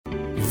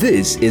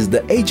This is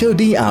the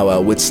HOD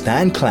Hour with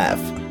Stan Klaff.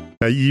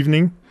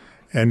 Evening,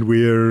 and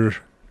we're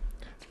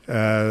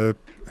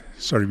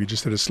sorry, we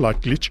just had a slight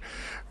glitch.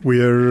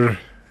 We're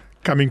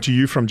coming to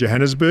you from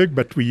Johannesburg,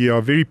 but we are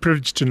very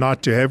privileged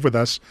tonight to have with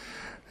us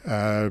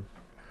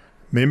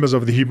members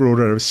of the Hebrew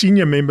Order,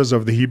 senior members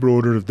of the Hebrew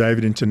Order of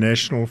David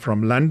International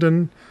from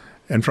London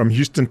and from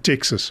Houston,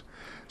 Texas.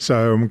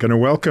 So I'm going to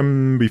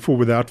welcome,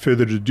 without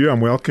further ado,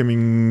 I'm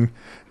welcoming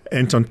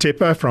Anton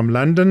Teper from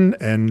London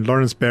and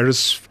Lawrence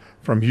Barris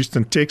from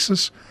Houston,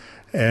 Texas.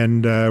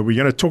 And we're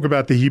going to talk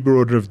about the Hebrew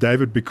Order of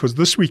David because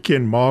this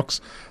weekend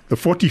marks the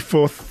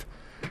 44th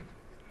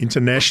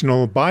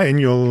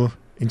biannual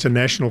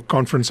International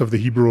Conference of the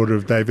Hebrew Order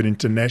of David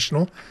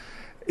International.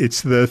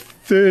 It's the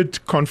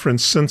third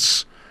conference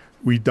since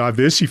we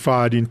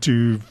diversified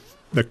into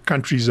the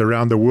countries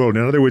around the world.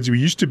 In other words, we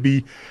used to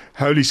be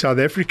wholly South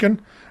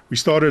African. We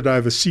started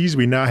overseas.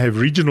 We now have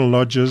regional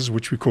lodges,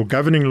 which we call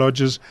governing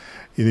lodges,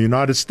 in the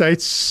United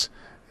States,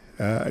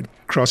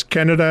 across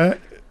Canada,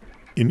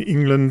 in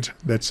England,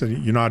 that's the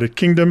United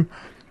Kingdom,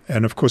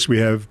 and of course we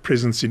have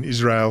presence in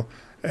Israel,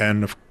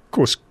 and of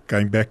course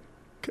going back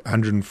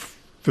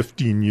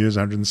 116 years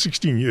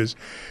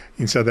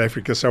in South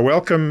Africa. So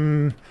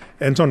welcome,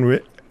 Anton,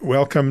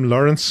 welcome,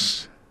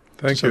 Lawrence,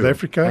 to South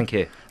Africa. Thank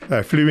you.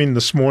 They flew in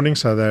this morning,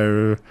 so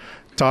they're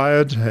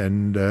tired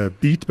and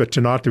beat, but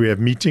tonight we have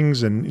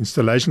meetings and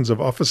installations of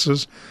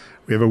offices.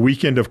 We have a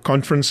weekend of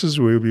conferences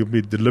where we'll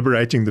be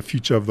deliberating the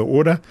future of the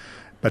order.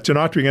 But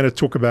tonight we're going to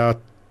talk about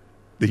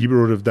the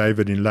Hebrew Order of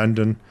David in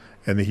London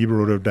and the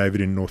Hebrew Order of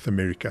David in North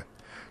America.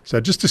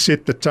 So just to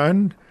set the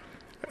tone,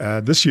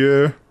 this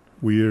year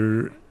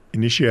we're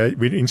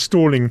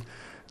installing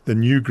the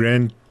new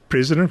Grand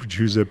President,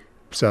 who's a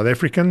South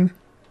African.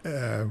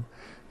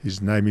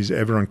 His name is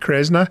Avron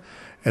Krasner.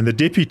 And the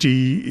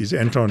deputy is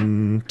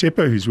Anton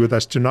Teper, who's with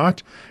us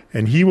tonight.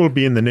 And he will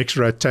be in the next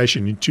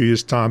rotation in 2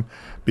 years' time,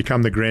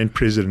 become the Grand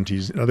President.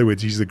 In other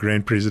words, he's the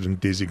Grand President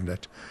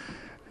designate.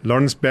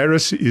 Lawrence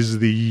Barris is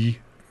the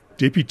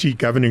Deputy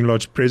Governing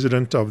Lodge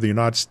President of the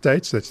United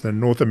States. That's the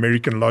North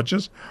American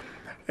lodges.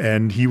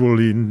 And he will,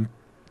 in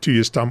 2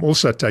 years' time,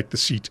 also take the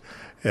seat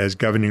as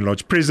Governing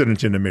Lodge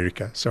President in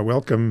America. So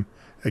welcome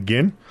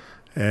again.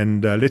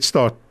 And let's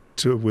start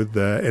with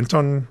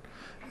Anton.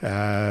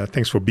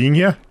 Thanks for being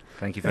here.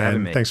 Thank you for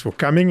having me. Thanks for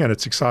coming, and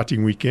it's an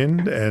exciting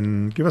weekend.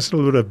 And give us a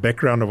little bit of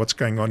background of what's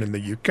going on in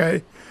the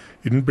UK.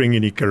 You didn't bring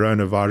any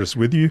coronavirus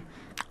with you.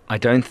 I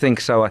don't think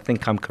so. I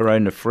think I'm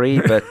corona-free,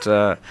 but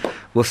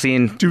we'll see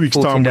in 2 weeks'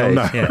 14 time. days.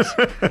 We'll know. Yes.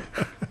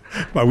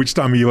 By which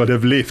time you would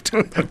have left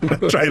a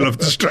trail of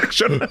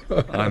destruction.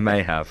 I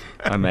may have.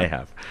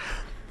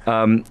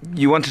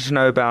 You wanted to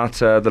know about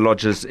the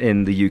lodges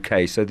in the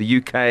UK. So the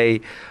UK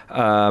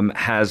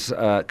has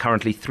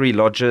currently 3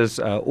 lodges,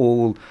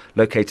 all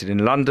located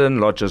in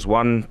London, lodges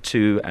 1,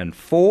 2 and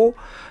 4.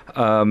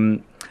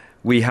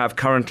 We have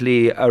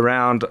currently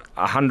around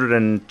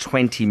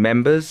 120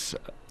 members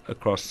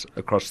across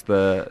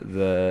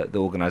the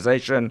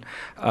organisation,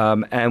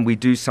 and we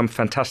do some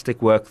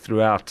fantastic work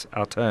throughout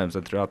our terms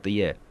and throughout the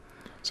year.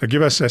 So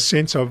give us a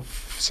sense of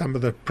some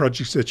of the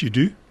projects that you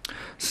do.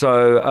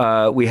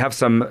 So we have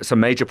some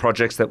major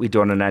projects that we do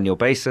on an annual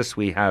basis.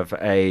 We have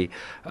a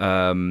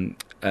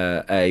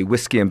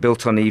whiskey and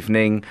biltong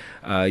evening,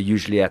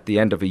 usually at the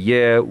end of a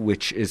year,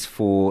 which is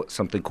for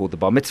something called the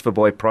Bar Mitzvah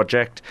Boy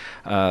Project.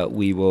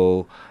 We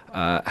will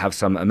have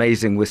some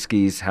amazing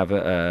whiskies,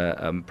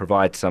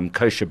 provide some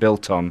kosher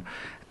biltong,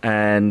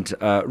 and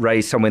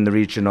raise somewhere in the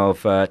region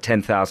of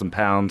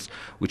 £10,000,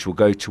 which will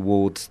go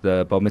towards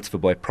the Bar Mitzvah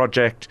Boy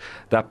Project.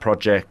 That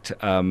project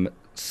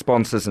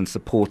sponsors and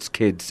supports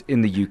kids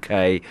in the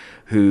UK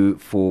who,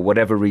 for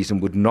whatever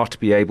reason, would not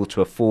be able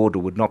to afford or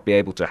would not be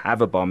able to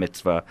have a bar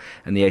mitzvah,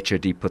 and the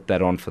HOD put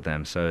that on for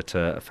them. So it's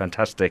a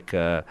fantastic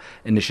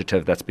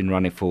initiative that's been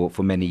running for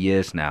many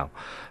years now.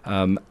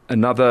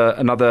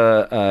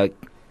 Another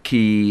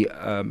key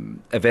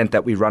event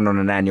that we run on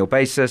an annual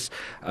basis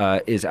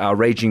is our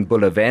Raging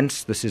Bull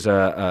events. This is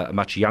a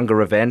much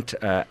younger event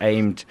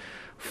aimed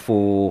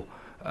for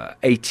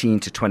 18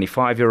 to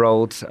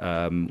 25-year-olds.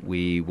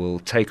 We will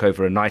take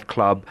over a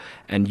nightclub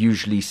and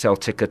usually sell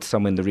tickets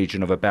somewhere in the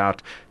region of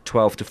about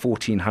 12 to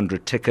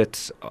 1,400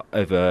 tickets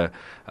over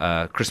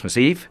Christmas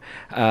Eve,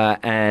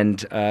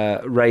 and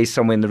raise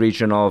somewhere in the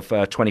region of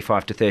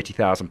 25 to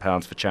 30,000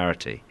 pounds for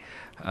charity.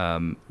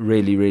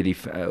 Really,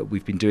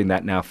 we've been doing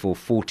that now for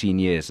 14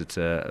 years. It's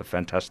a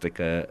fantastic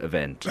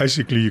event.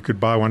 Basically, you could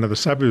buy one of the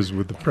suburbs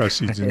with the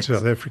proceeds in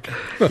South Africa.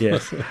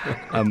 Yes.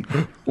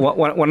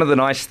 One of the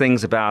nice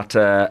things about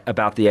the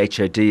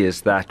HOD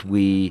is that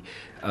we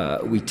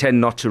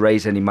tend not to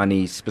raise any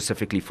money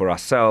specifically for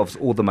ourselves.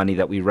 All the money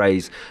that we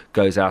raise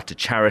goes out to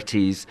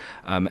charities,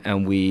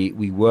 and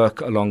we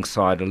work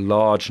alongside a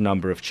large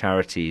number of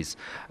charities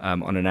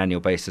on an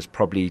annual basis,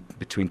 probably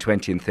between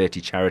 20 and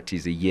 30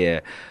 charities a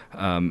year.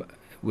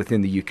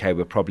 Within the UK,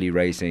 we're probably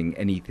raising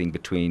anything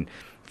between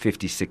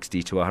 50,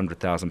 60 to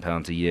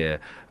 £100,000 a year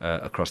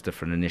across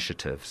different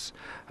initiatives.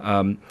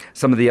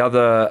 Some of the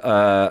other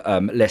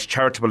less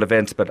charitable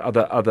events, but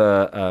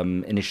other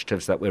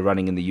initiatives that we're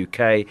running in the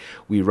UK,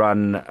 we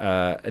run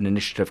an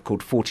initiative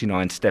called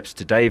 49 Steps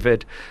to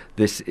David.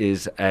 This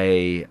is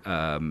a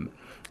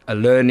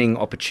learning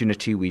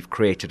opportunity. We've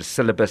created a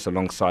syllabus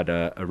alongside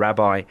a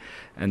rabbi,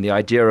 and the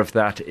idea of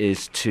that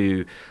is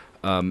to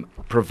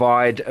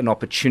provide an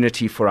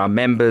opportunity for our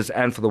members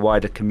and for the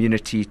wider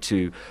community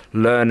to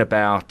learn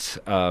about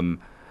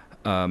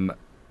how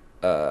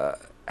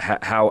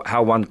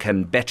one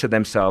can better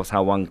themselves,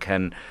 how one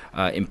can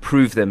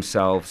improve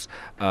themselves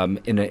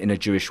in a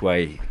Jewish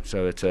way.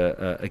 So it's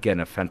again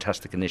a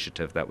fantastic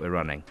initiative that we're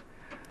running.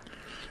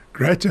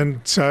 Great.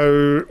 And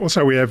so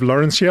also we have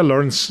Lawrence here.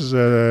 Lawrence is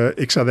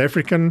ex-South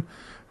African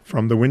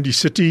from the Windy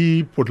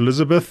City, Port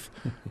Elizabeth,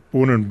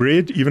 born and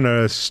bred, even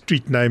a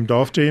street named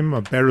after him,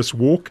 a Barris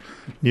Walk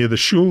near the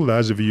shul.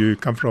 Those of you who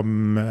come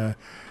from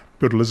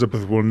Port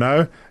Elizabeth will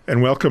know.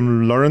 And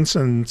welcome, Lawrence.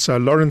 And so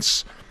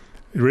Lawrence,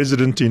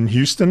 resident in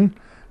Houston,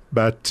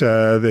 but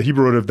the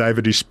Hebrew Word of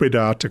David is spread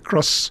out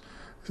across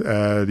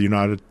the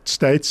United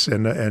States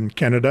and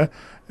Canada.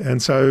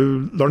 And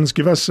so, Lawrence,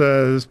 give us,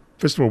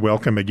 first of all,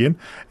 welcome again.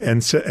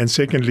 And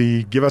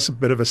secondly, give us a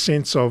bit of a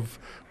sense of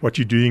what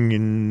you're doing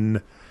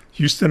in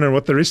Houston and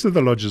what the rest of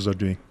the lodges are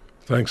doing.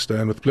 Thanks,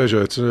 Stan. With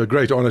pleasure. It's a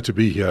great honor to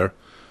be here.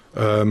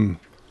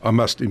 I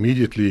must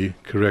immediately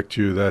correct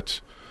you that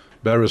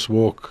Barris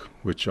Walk,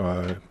 which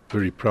I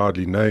very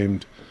proudly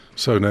named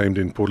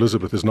in Port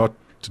Elizabeth, is not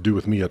to do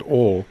with me at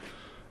all.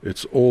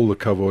 It's all the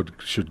kavod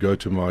should go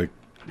to my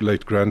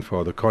late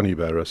grandfather, Connie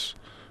Barris,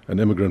 an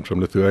immigrant from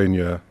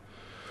Lithuania,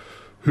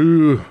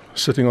 who,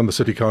 sitting on the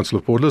City Council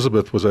of Port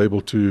Elizabeth, was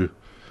able to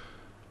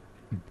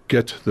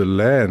get the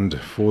land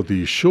for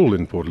the shul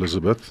in Port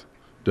Elizabeth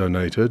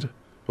donated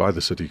by the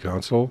City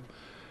Council,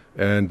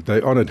 and they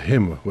honored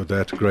him with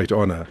that great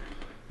honor.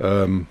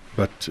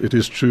 But it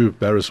is true,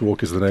 Barris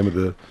Walk is the name of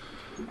the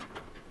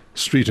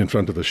street in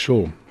front of the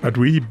shul. But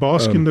we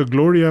bask in the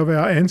glory of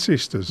our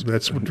ancestors.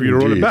 That's what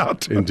we're all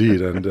about.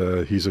 Indeed,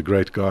 and he's a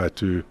great guy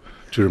to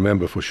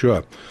remember for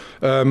sure.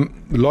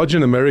 Lodge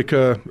in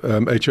America,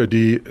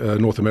 HOD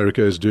North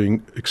America, is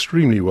doing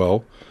extremely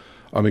well.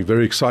 I'm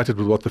very excited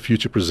with what the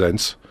future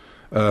presents.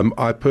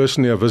 I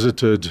personally have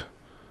visited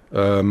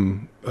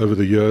over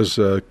the years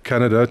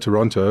Canada,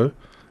 Toronto,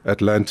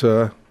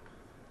 Atlanta,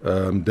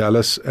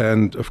 Dallas,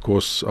 and of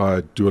course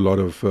I do a lot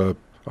of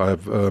I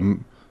have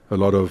a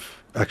lot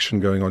of action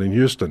going on in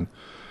Houston.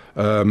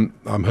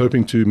 I'm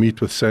hoping to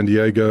meet with San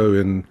Diego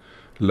in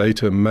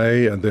later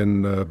May, and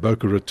then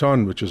Boca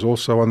Raton, which is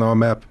also on our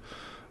map.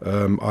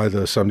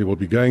 Either somebody will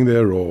be going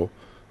there or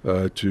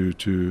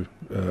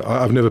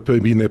I've never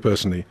been there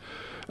personally.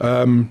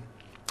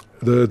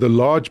 The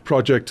large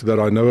project that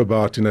I know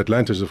about in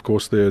Atlanta is, of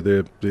course,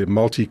 their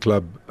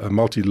multi-club,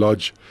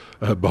 multi-lodge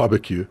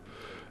barbecue,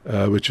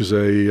 which is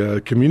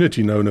a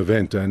community-known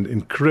event and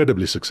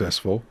incredibly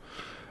successful.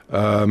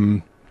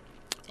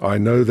 I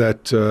know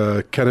that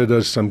Canada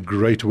does some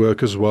great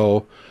work as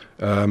well.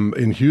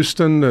 In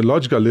Houston,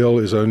 Lodge Galil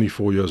is only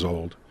 4 years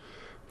old,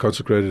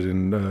 consecrated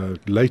in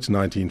late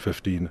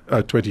 2015.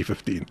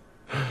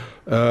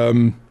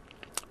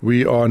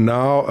 We are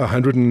now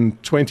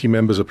 120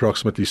 members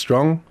approximately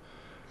strong.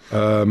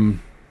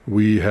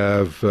 We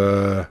have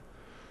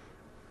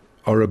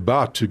are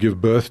about to give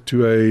birth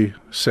to a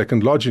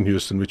second lodge in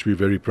Houston, which we're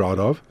very proud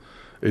of.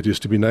 It is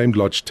to be named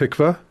Lodge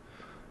Teper,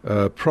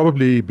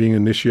 probably being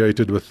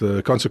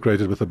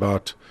consecrated with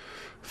about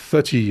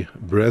 30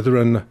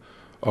 brethren,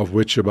 of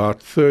which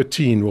about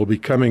 13 will be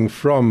coming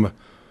from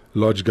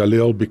Lodge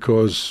Galil,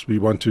 because we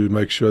want to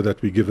make sure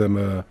that we give them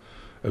a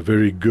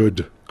very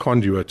good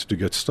conduit to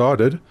get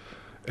started,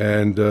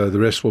 and the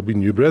rest will be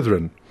new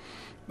brethren.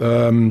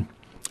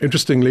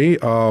 Interestingly,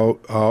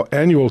 our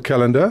annual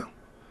calendar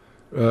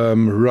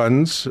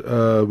runs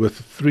with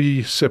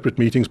 3 separate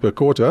meetings per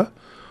quarter,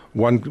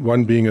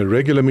 one being a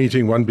regular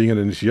meeting, one being an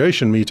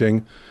initiation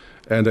meeting,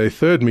 and a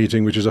third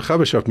meeting, which is a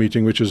Chavashaft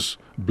meeting, which is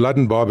blood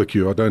and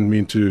barbecue. I don't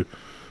mean to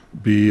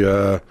be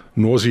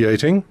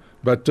nauseating,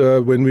 but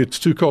when it's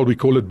too cold, we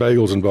call it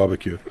bagels and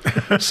barbecue.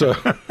 So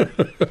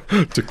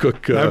to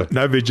cook,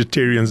 no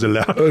vegetarians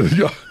allowed.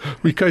 Yeah,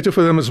 we cater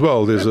for them as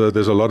well. There's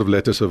a lot of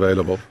lettuce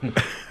available.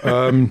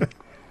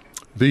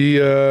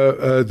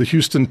 The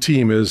Houston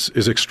team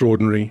is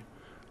extraordinary.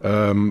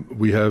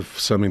 We have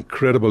some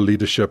incredible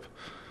leadership,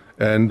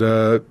 and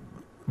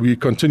we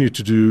continue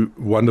to do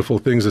wonderful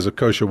things. There's a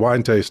kosher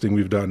wine tasting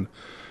we've done.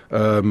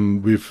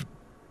 We've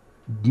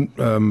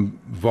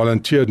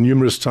volunteered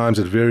numerous times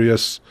at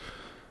various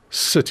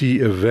city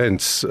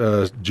events,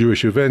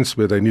 Jewish events,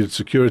 where they needed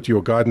security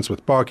or guidance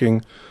with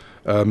parking.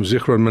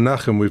 Zichron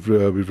Menachem, we've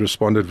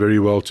responded very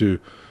well to.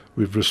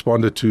 We've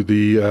responded to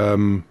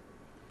the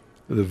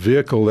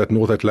vehicle that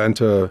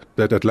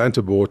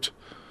Atlanta bought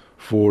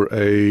for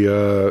a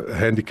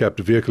handicapped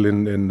vehicle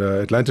in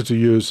Atlanta to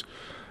use.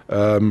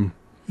 In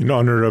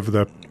honor of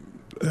the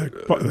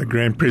the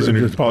Grand President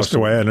who passed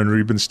away, Alan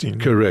Rubinstein.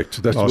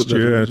 Correct. That's last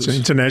year. It's an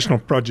international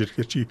project.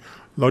 Actually,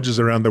 lodges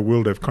around the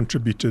world have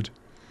contributed.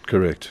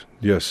 Correct.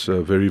 Yes,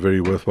 a very, very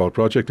worthwhile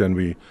project, and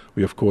we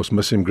of course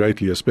miss him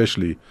greatly,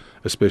 especially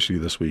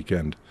this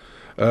weekend.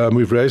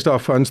 We've raised our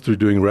funds through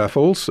doing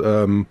raffles,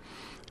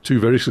 2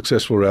 very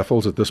successful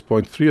raffles at this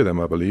point, 3 of them,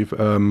 I believe.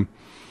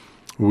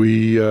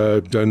 We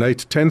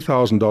donate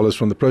 $10,000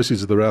 from the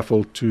proceeds of the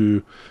raffle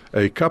to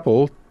a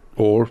couple,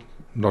 or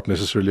not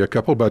necessarily a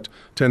couple, but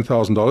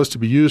 $10,000 to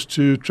be used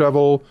to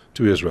travel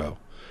to Israel.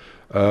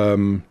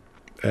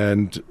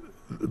 And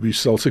we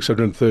sell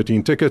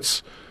 613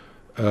 tickets.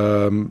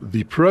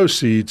 The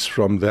proceeds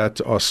from that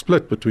are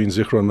split between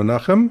Zichron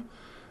Menachem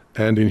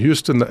and in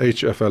Houston, the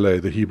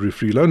HFLA, the Hebrew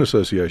Free Loan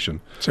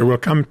Association. So we'll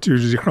come to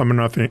Zichron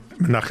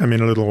Menachem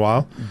in a little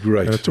while.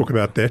 Great. Talk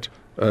about that.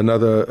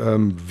 Another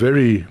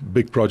very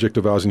big project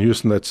of ours in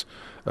Houston, that's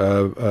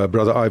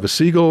Brother Ivor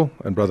Siegel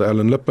and Brother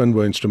Alan Lipman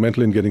were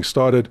instrumental in getting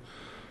started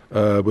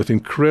with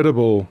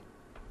incredible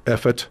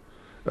effort,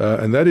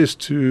 and that is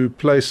to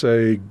place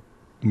a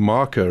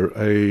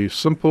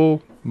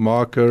simple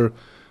marker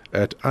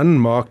at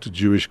unmarked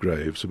Jewish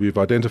graves. We've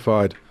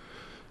identified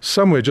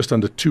somewhere just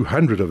under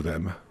 200 of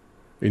them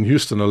in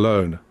Houston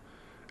alone,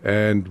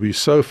 and we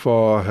so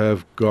far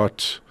have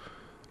got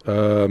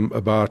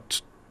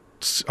about,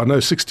 I know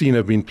 16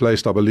 have been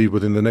placed, I believe,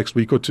 within the next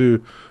week or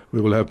two.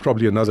 We will have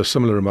probably another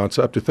similar amount,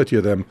 so up to 30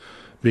 of them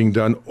being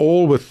done,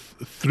 all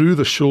through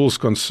the shuls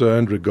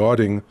concerned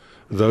regarding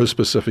those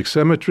specific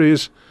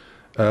cemeteries,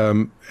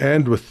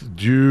 and with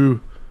due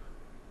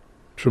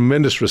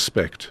tremendous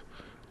respect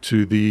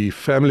to the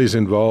families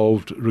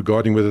involved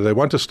regarding whether they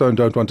want a stone,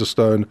 don't want a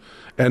stone,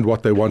 and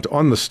what they want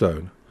on the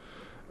stone,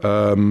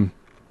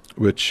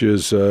 which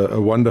is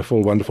a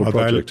wonderful, wonderful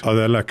project. Are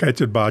they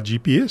located by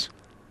GPS?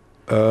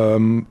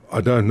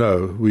 I don't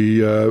know.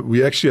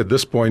 We actually at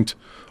this point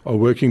are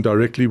working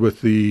directly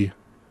with the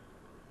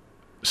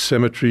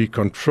cemetery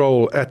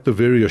control at the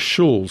various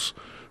shuls,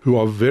 who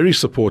are very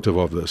supportive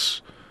of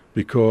this,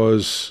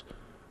 because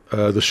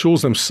the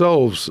shuls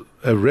themselves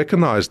have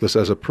recognized this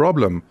as a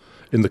problem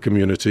in the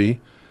community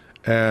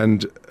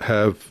and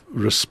have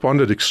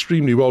responded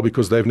extremely well,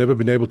 because they've never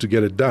been able to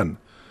get it done.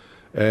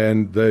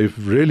 And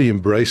they've really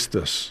embraced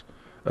this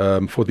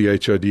for the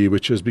HOD,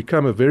 which has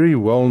become a very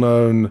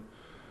well-known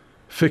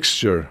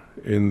fixture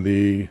in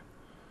the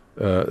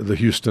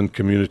Houston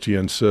community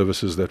and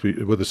services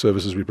with the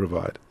services we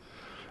provide.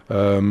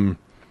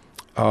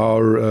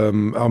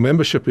 Our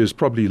membership is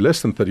probably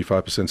less than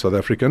 35% South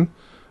African,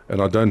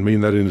 and I don't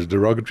mean that in a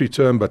derogatory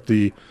term, but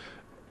that's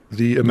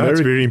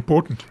very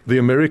important. The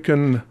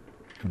American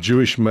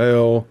Jewish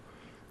male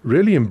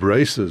really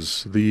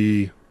embraces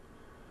the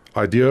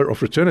idea of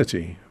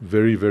fraternity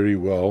very, very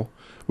well,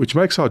 which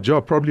makes our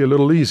job probably a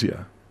little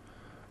easier.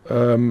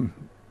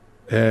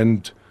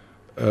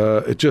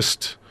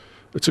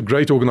 It's a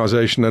great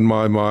organization, and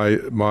my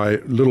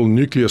little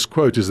nucleus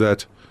quote is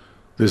that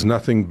there's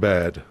nothing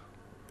bad.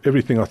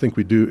 Everything I think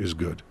we do is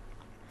good.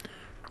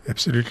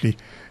 Absolutely.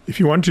 If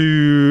you want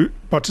to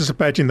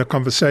participate in the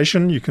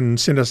conversation, you can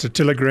send us a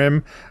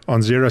telegram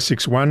on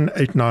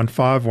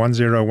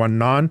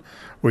 061-895-1019,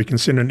 or you can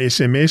send an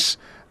SMS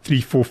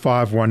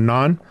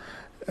 34519,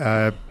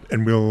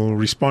 and we'll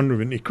respond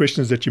with any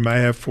questions that you may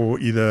have for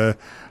either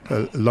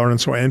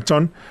Lawrence or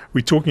Anton.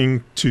 We're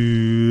talking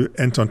to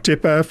Anton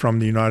Teper from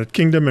the United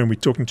Kingdom, and we're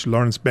talking to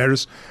Lawrence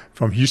Barris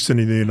from Houston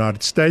in the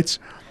United States.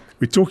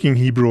 We're talking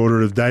Hebrew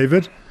Order of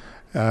David.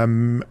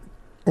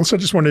 Also,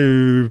 just want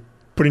to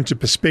put into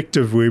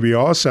perspective where we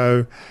are.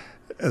 So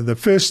the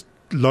first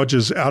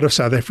lodges out of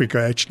South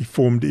Africa actually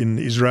formed in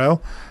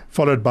Israel,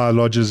 followed by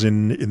lodges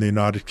in the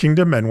United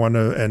Kingdom,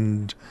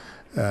 and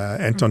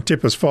Anton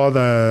Teper's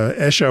father,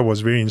 Asher,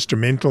 was very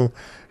instrumental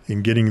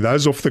in getting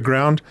those off the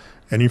ground,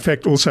 and in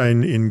fact also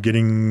in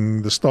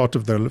getting the start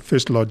of the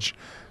first lodge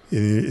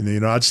in the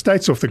United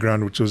States off the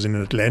ground, which was in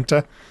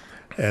Atlanta.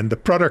 And the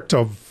product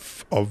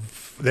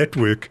of that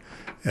work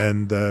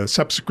and the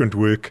subsequent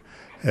work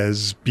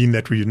has been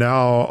that we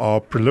now are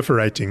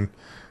proliferating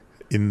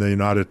in the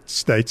United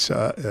States.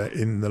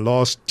 In the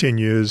last 10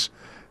 years,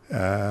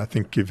 I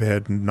think you've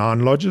had 9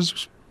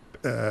 lodges,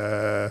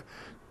 3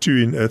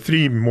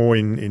 more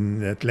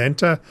in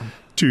Atlanta,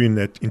 2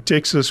 in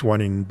Texas,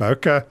 1 in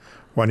Boca,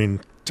 1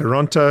 in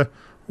Toronto,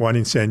 1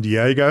 in San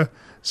Diego.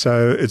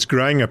 So it's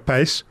growing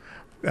apace.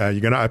 You're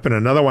going to open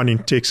another one in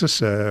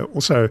Texas,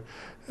 also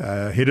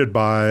headed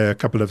by a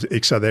couple of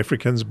ex-South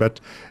Africans. But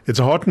it's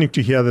heartening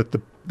to hear that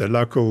the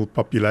local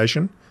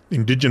population,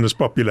 indigenous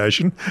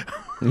population,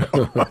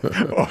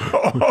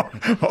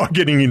 are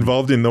getting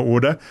involved in the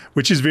order,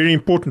 which is very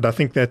important. I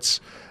think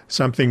that's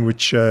something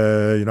which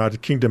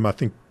United Kingdom, I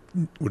think,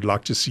 would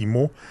like to see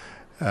more.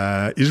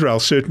 Israel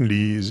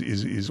certainly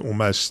is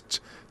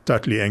almost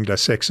totally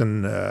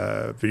Anglo-Saxon,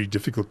 very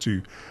difficult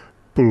to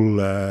pull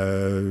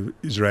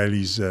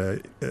Israelis,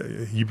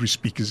 Hebrew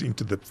speakers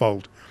into the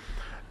fold.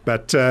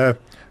 But the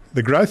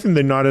growth in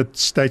the United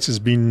States has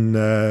been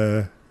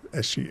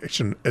actually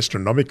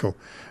astronomical,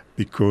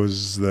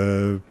 because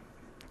the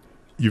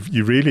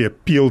you really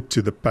appealed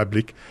to the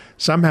public.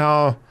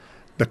 Somehow,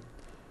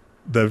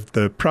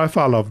 the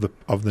profile of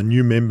the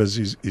new members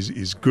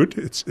is good.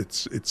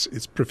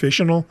 It's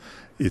professional.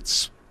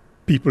 It's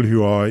people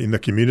who are in the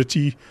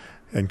community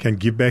and can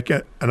give back.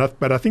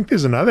 But I think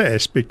there's another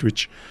aspect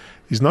which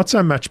is not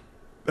so much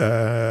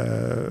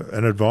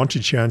an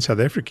advantage here in South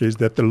Africa, is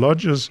that the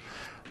lodges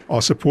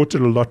are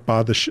supported a lot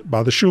by the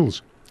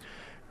shuls,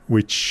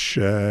 which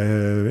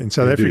in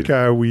South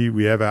Africa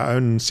we have our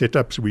own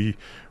setups. We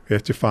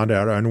have to find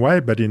our own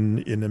way. But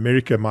in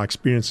America, my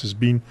experience has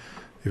been,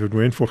 if it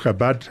weren't for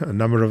Chabad, a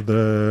number of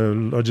the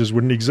lodges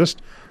wouldn't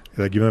exist.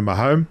 They give them a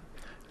home.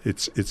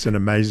 It's an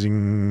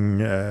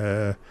amazing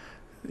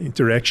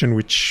interaction,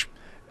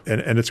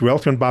 and it's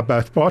welcomed by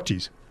both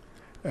parties.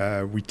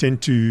 We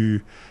tend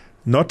to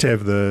not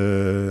have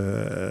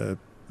the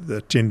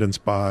attendance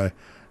by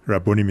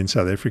Rabbonim in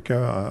South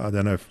Africa. I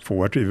don't know for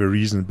whatever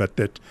reason, but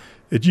that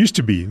it used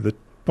to be. The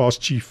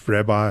past chief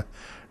rabbi,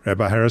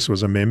 Rabbi Harris,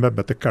 was a member,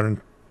 but the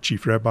current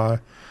chief rabbi,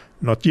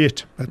 not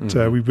yet. But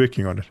we're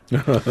working on it.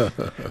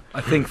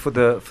 I think for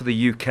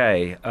the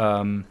UK,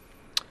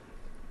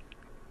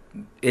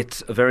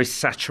 it's a very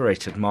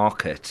saturated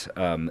market,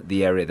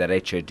 the area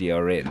that HOD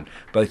are in,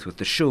 both with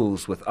the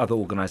shuls, with other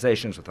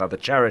organizations, with other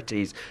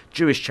charities,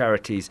 Jewish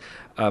charities.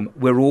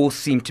 We all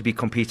seem to be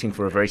competing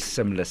for a very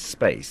similar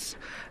space.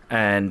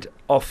 And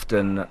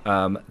often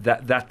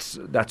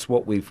that's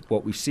what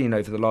we've seen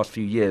over the last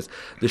few years.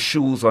 The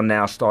shuls are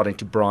now starting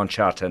to branch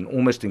out and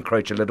almost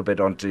encroach a little bit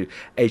onto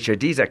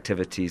HOD's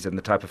activities and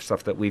the type of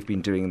stuff that we've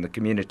been doing in the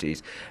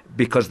communities,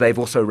 because they've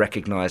also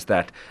recognized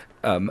that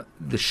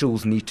the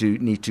shuls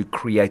need to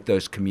create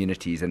those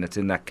communities, and it's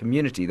in that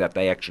community that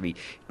they actually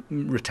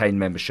retain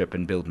membership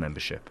and build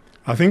membership.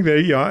 I think there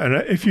you are. And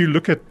if you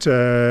look at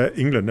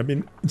England, I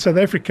mean, in South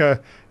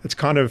Africa, it's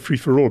kind of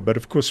free-for-all. But,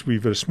 of course,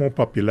 we've a small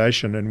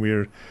population and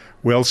we're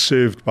well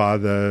served by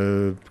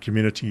the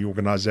community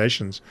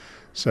organizations.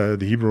 So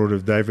the Hebrew Order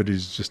of David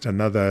is just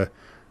another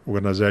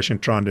organization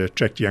trying to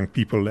attract young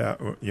people,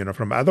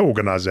 from other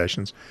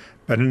organizations.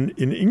 But in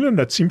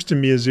England, it seems to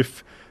me as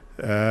if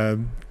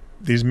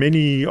there's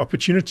many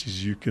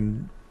opportunities. You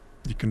can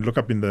look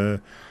up in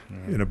a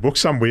book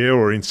somewhere,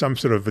 or in some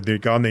sort of,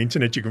 go on the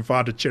internet, you can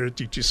find a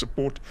charity to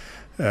support,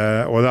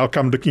 or they'll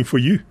come looking for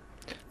you.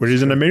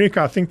 Whereas in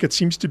America, I think it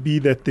seems to be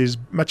that there's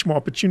much more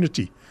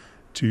opportunity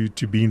to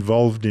be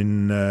involved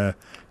in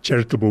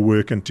charitable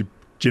work and to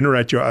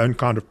generate your own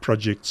kind of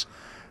projects.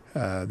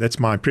 That's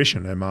my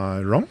impression. Am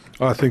I wrong?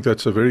 I think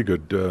that's a very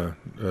good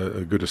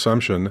good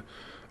assumption.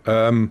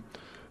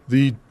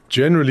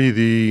 Generally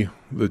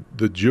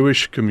the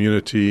Jewish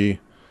community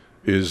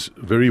is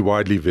very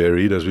widely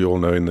varied, as we all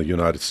know, in the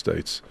United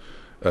States.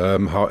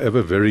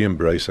 However, very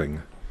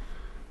embracing.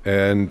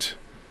 And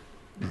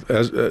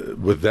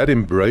with that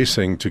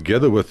embracing,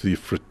 together with the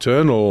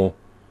fraternal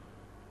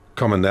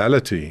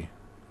commonality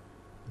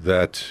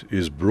that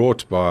is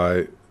brought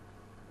by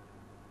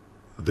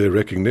the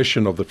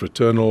recognition of the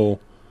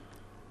fraternal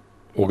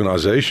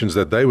organizations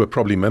that they were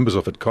probably members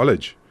of at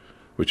college,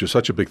 which is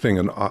such a big thing.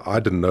 And I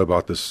didn't know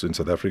about this in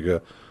South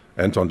Africa.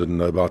 Anton didn't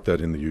know about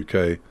that in the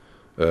UK.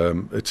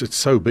 It's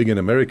so big in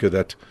America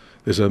that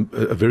there's a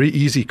very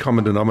easy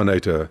common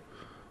denominator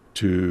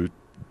to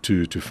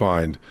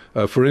find.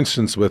 For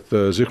instance, with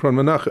Zichron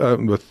Menach,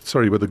 with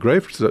the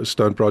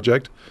Gravestone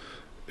Project,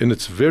 in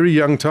its very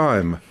young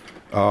time,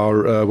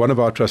 one of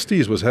our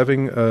trustees was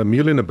having a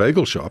meal in a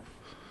bagel shop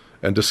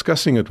and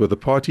discussing it with a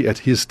party at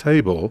his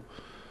table.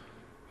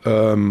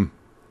 A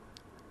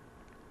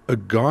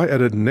guy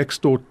at a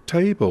next door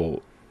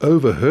table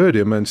overheard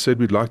him and said,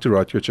 "We'd like to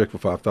write you a check for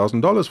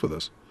 $5,000 for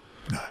this."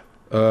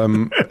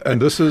 And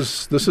this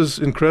is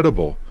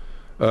incredible.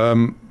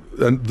 And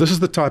this is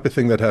the type of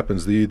thing that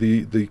happens.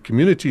 The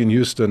community in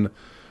Houston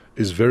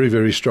is very,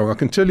 very strong. I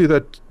can tell you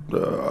that,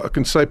 I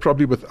can say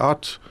probably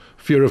without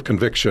fear of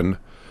conviction,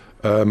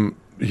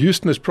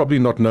 Houston is probably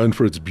not known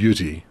for its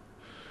beauty.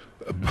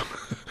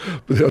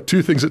 But there are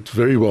two things it's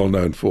very well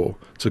known for.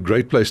 It's a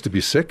great place to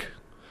be sick,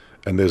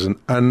 and there's an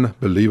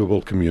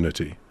unbelievable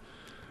community.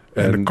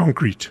 And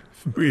concrete.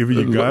 Wherever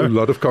you go. A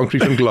lot of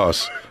concrete and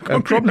glass.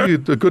 And probably a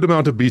good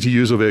amount of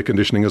BTUs of air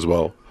conditioning as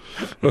well.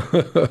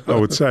 I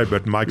would say,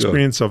 but my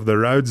experience of the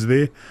roads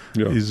there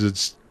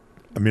is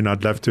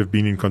I'd love to have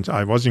been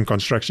I was in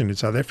construction in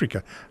South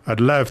Africa. I'd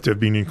love to have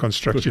been in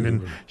construction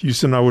in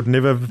Houston. I would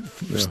never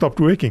have stopped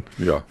working.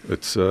 Yeah,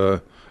 it's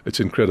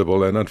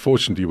incredible. And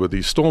unfortunately, with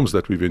these storms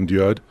that we've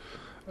endured,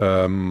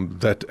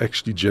 that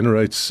actually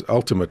generates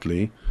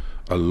ultimately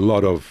a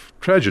lot of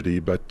tragedy,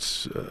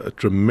 but a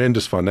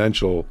tremendous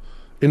financial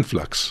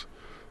influx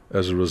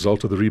as a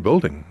result of the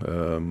rebuilding.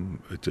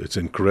 It's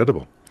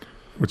incredible.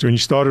 But when you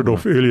started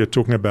off earlier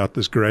talking about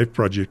this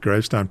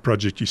gravestone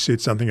project, you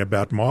said something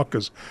about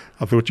markers.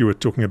 I thought you were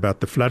talking about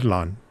the flood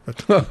line.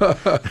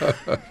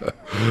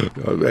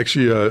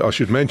 Actually, I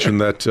should mention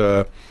that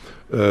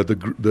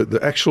the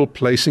actual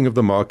placing of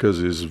the markers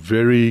is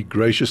very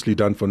graciously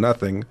done for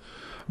nothing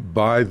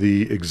by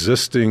the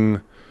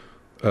existing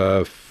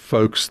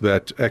folks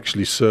that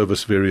actually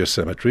service various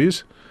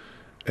cemeteries.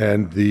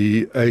 and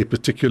a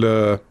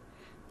particular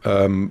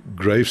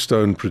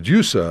gravestone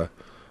producer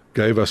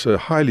gave us a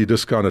highly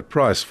discounted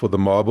price for the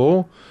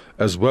marble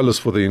as well as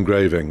for the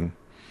engraving.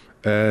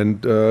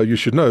 And you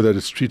should know that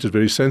it's treated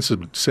very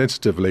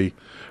sensitively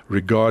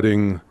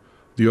regarding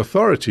the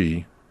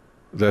authority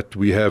that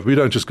we have. We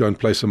don't just go and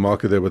place a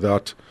marker there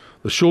without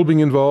the shul being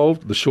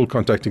involved, the shul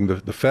contacting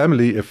the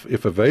family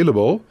if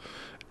available,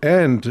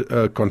 and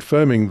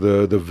confirming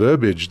the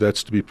verbiage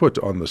that's to be put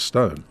on the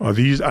stone. Are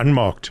these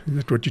unmarked? Is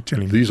that what you're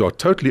telling me? These are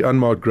totally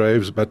unmarked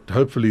graves, but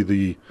hopefully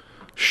the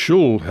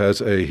shul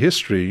has a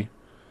history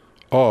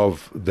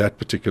of that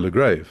particular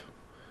grave.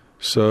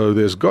 So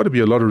there's got to be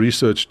a lot of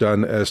research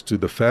done as to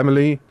the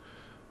family.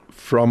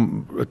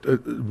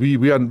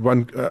 We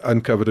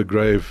uncovered a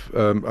grave,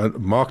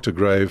 marked a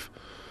grave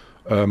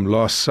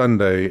last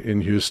Sunday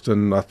in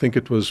Houston. I think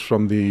it was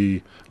from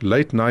the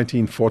late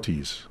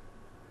 1940s.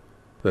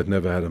 That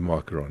never had a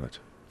marker on it.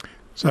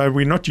 So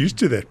we're not used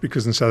to that,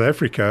 because in South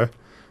Africa,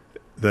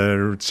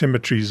 the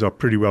cemeteries are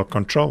pretty well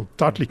controlled,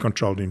 tightly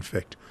controlled, in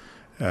fact.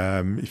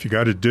 If you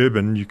go to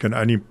Durban, you can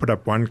only put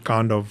up one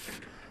kind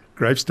of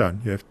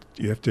gravestone.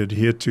 You have to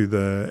adhere to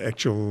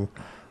the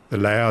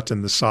layout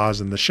and the size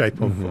and the shape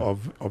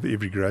of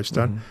every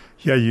gravestone.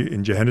 Here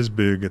in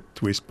Johannesburg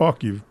at West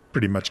Park, you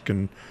pretty much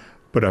can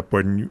put up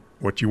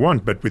what you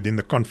want, but within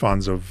the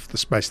confines of the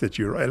space that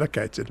you're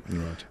allocated.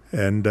 Right.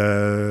 And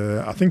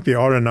I think there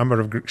are a number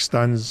of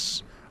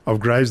stones of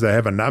graves. They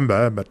have a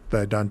number, but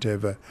they don't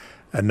have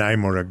a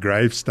name or a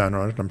gravestone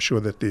on it. I'm sure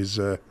that there's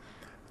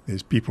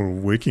people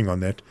working on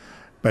that.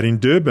 But in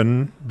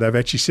Durban, they've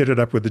actually set it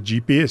up with a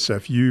GPS. So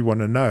if you want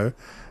to know,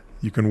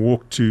 you can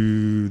walk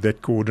to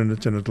that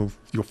coordinate and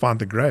you'll find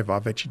the grave.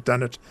 I've actually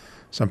done it.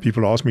 Some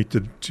people asked me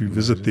to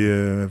visit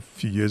there a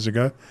few years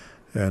ago,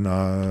 and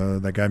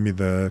they gave me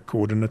the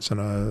coordinates,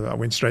 and I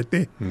went straight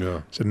there.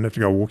 Yeah. So I didn't have to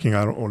go walking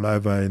out all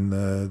over in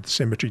the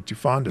cemetery to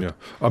find it. Yeah.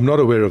 I'm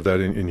not aware of that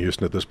in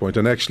Houston at this point.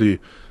 And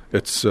actually,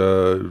 it's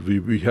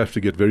we have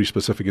to get very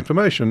specific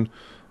information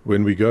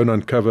when we go and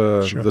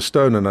uncover the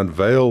stone and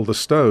unveil the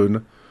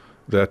stone,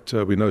 that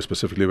we know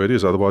specifically where it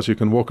is. Otherwise, you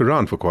can walk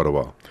around for quite a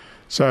while.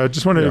 So I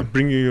just want to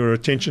bring your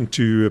attention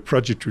to a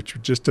project which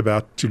we're just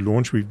about to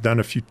launch. We've done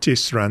a few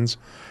test runs.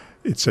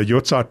 It's a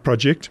yahrzeit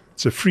project.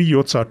 It's a free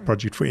yahrzeit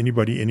project for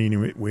anybody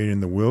anywhere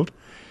in the world.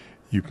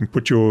 You can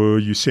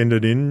you send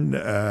it in.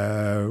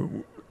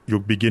 You'll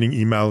be getting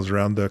emails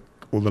around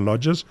all the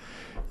lodges.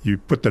 You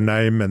put the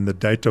name and the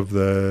date of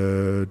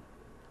the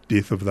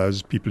death of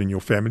those people in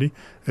your family,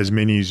 as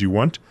many as you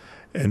want.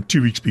 And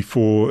 2 weeks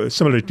before,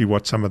 similar to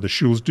what some of the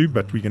shuls do,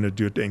 but we're going to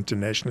do it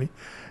internationally.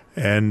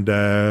 And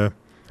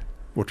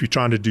what we're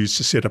trying to do is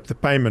to set up the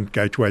payment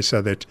gateway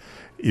so that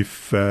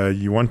if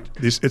you want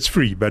this, it's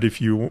free. But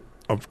if you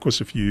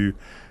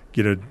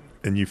get it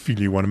and you feel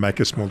you want to make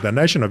a small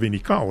donation of any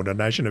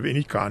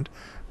kind,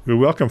 we'll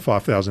welcome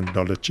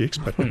 $5,000 checks,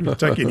 but we'll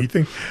take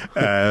anything.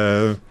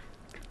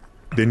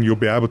 Then you'll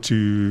be able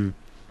to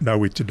know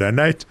where to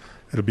donate.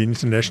 It'll be an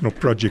international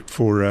project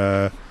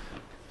for,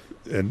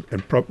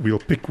 we'll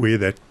pick where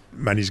that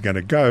money's going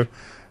to go.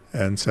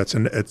 And so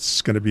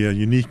it's going to be a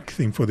unique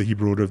thing for the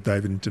Hebrew Order of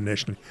David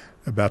internationally.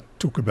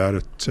 Talk about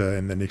it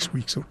in the next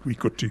week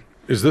or two.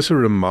 Is this a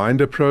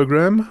reminder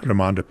program?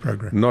 Reminder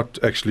program. Not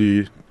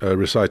actually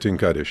reciting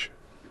Kaddish?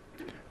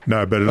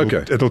 No, but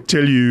it'll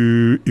tell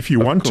you, if you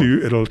want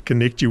to, it'll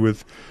connect you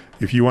with,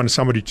 if you want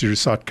somebody to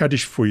recite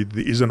Kaddish for you,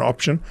 there is an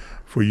option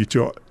for you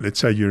to, let's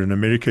say you're in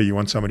America, you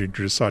want somebody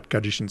to recite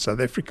Kaddish in South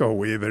Africa or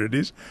wherever it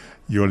is,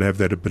 you'll have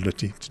that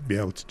ability to be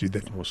able to do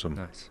that. Awesome.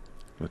 Nice.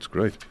 That's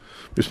great.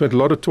 We spent a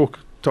lot of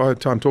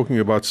time talking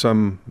about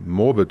some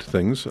morbid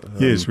things.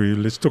 Yes,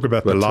 let's talk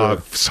about the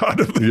live side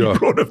of the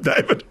Hebrew Order of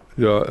David.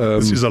 Yeah,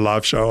 this is a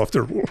live show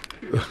after all.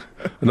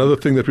 Another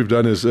thing that we've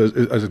done is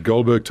at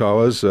Goldberg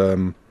Towers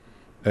and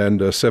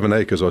 7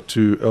 Acres are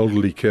 2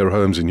 elderly care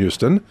homes in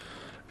Houston.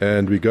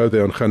 And we go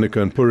there on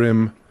Chanukah and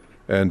Purim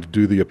and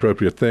do the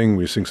appropriate thing.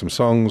 We sing some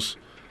songs,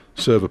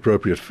 serve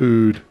appropriate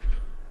food.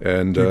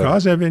 And do you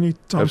guys have any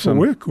time for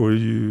work, or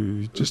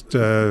you just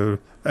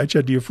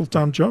HOD a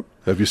full-time job?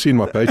 Have you seen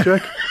my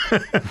paycheck?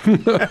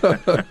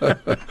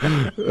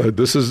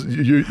 This is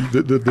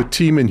the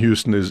team in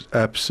Houston is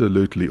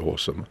absolutely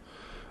awesome.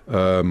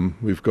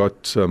 We've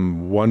got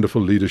some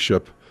wonderful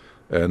leadership,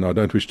 and I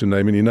don't wish to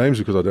name any names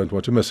because I don't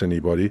want to miss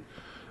anybody.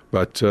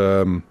 But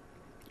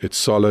it's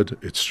solid,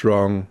 it's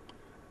strong,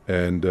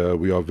 and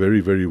we are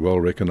very, very well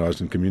recognized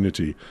in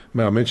community.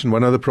 May I mention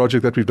one other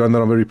project that we've done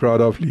that I'm very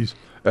proud of? Please.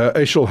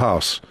 HOD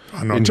House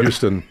in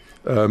Houston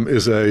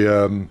is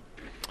a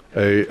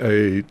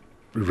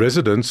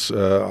residence,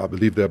 I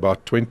believe there are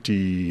about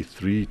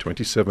 23,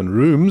 27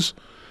 rooms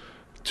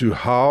to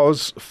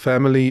house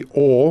family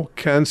or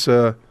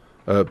cancer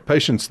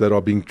patients that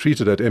are being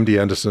treated at MD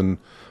Anderson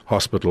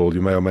Hospital.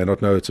 You may or may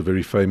not know it's a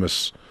very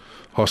famous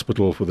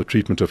hospital for the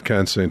treatment of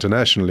cancer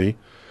internationally.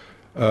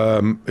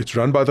 It's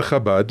run by the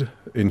Chabad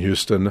in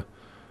Houston.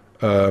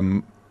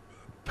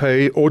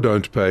 Pay or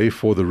don't pay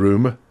for the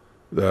room.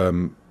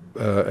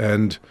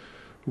 And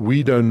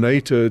we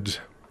donated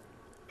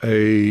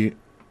a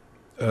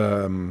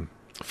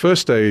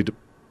first aid,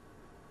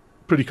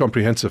 pretty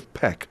comprehensive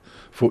pack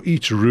for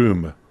each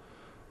room.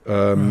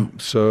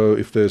 So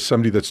if there's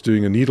somebody that's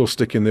doing a needle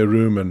stick in their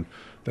room and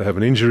they have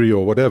an injury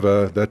or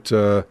whatever,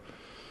 that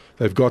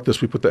they've got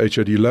this. We put the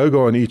HOD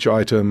logo on each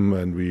item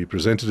and we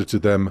presented it to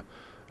them.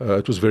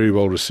 It was very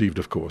well received,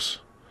 of course.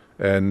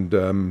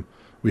 And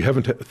we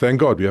haven't, thank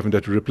God, we haven't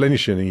had to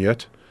replenish any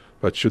yet.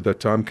 But should that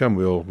time come,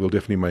 we'll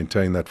definitely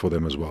maintain that for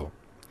them as well.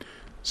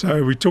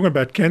 So we're talking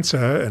about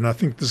cancer, and I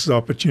think this is the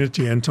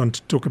opportunity, Anton,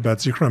 to talk about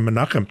Zichron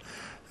Menachem.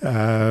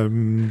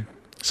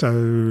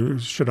 So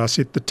should I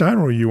set the tone,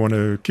 or you want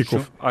to kick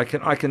off? I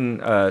can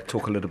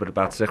talk a little bit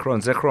about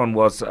Zichron. Zichron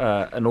was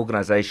an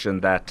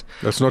organization that...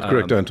 That's not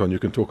correct, Anton. You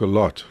can talk a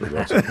lot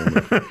about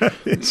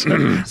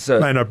Zichron. So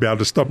may not be able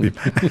to stop him.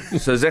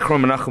 So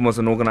Zichron Menachem was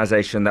an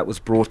organization that was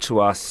brought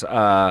to us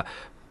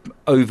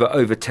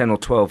over 10 or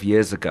 12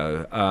 years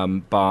ago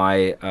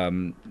by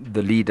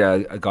the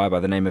leader, a guy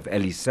by the name of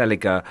Eli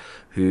Seliger,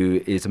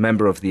 who is a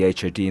member of the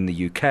HOD in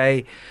the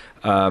UK.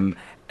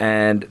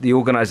 And the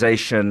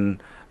organization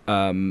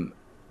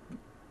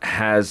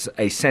has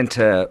a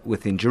center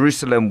within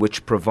Jerusalem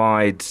which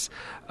provides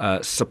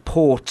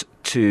support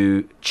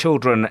to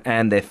children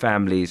and their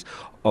families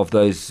of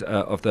those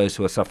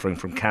who are suffering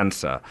from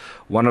cancer.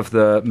 One of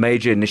the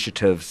major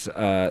initiatives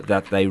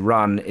that they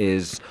run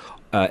is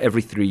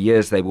every 3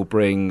 years they will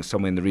bring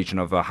somewhere in the region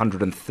of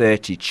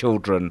 130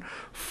 children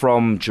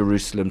from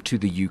Jerusalem to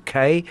the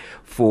UK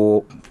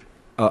for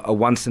a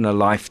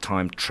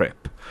once-in-a-lifetime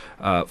trip.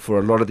 For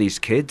a lot of these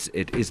kids,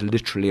 it is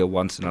literally a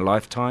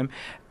once-in-a-lifetime,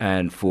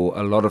 and for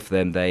a lot of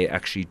them, they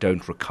actually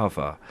don't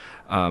recover.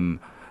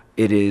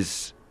 It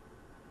is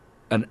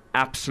an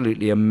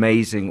absolutely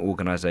amazing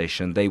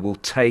organization. They will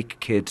take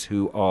kids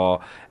who are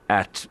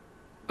at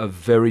a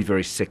very,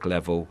 very sick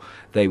level.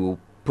 They will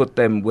put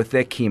them with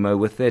their chemo,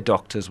 with their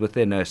doctors, with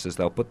their nurses.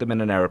 They'll put them in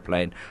an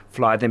aeroplane,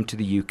 fly them to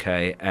the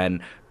UK,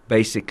 and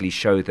basically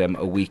show them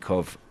a week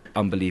of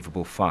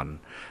unbelievable fun.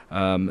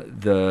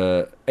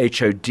 The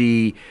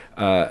HOD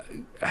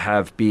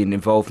have been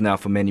involved now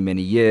for many,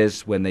 many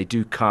years. When they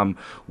do come,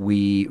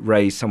 we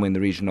raise somewhere in the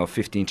region of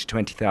 £15,000 to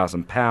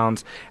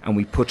 £20,000, and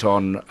we put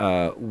on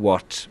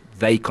what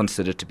they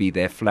consider to be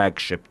their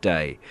flagship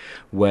day,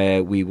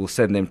 where we will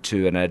send them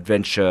to an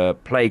adventure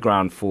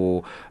playground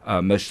for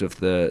most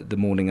of the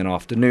morning and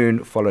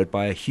afternoon, followed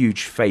by a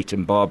huge fete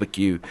and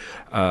barbecue.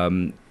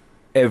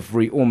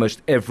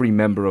 Almost every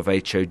member of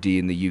HOD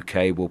in the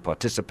UK will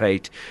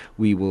participate.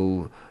 We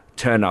will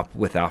turn up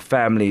with our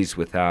families,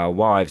 with our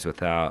wives,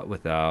 with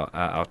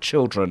our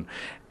children,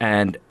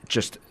 and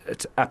just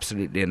it's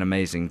absolutely an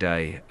amazing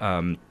day.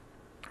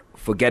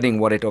 Forgetting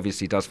what it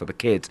obviously does for the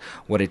kids,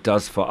 what it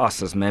does for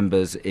us as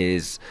members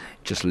is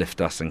just lift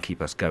us and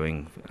keep us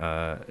going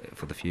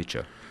for the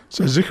future.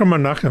 So Zichron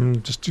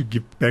Menachem, just to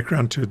give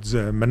background to it,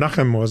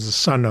 Menachem was the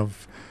son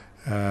of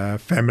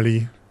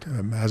family,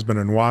 husband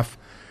and wife,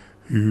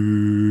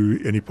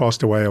 and he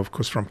passed away, of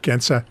course, from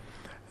cancer.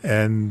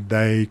 And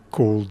they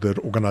formed an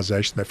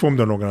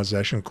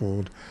organization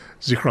called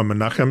Zichron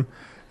Menachem,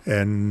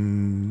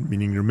 and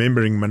meaning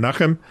remembering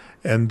Menachem.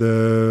 And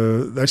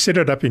they set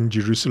it up in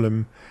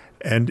Jerusalem.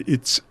 And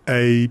it's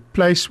a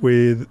place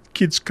where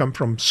kids come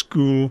from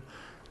school,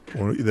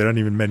 or they don't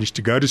even manage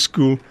to go to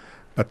school,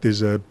 but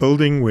there's a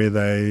building where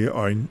they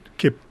are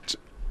kept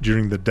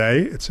during the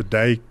day. It's a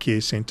day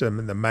care center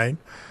in the main.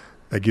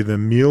 They give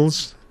them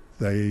meals.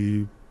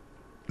 They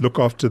look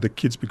after the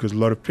kids because a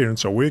lot of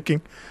parents are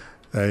working.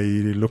 They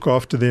look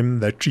after them.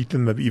 They treat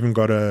them. They've even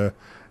got a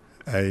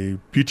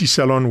beauty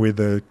salon where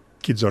the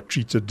kids are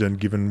treated and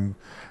given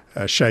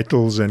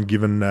shackles and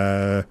given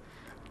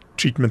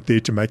treatment there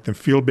to make them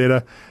feel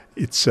better.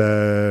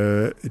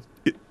 They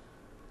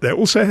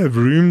also have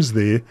rooms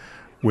there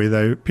where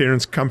the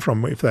parents come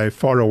from if they're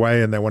far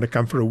away and they want to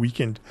come for a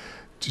weekend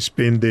to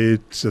spend there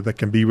so they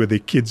can be with their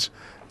kids.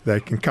 They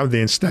can come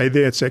there and stay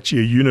there. It's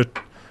actually a unit.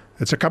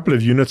 It's a couple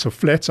of units of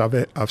flats.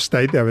 I've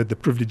stayed there. I've had the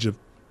privilege of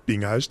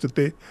being hosted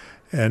there,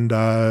 and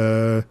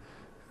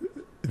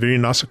very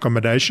nice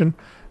accommodation.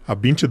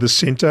 I've been to the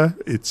center.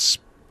 It's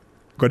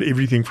got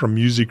everything from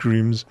music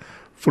rooms,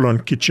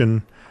 full-on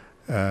kitchen,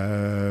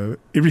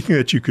 everything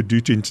that you could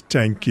do to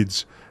entertain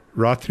kids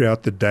right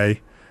throughout the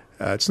day.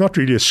 It's not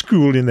really a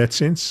school in that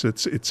sense.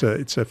 It's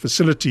a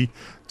facility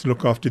to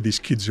look after these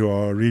kids who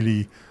are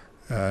really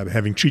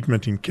having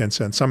treatment in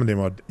cancer, and some of them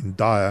are in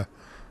dire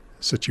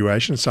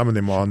situations. Some of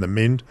them are on the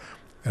mend,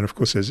 and of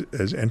course,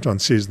 as Anton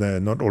says,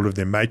 not all of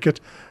them make it.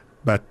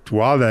 But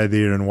while they're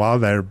there and while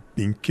they're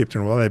being kept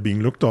and while they're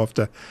being looked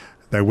after,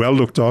 they're well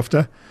looked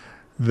after.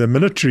 The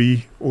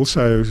military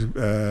also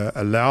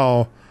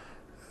allow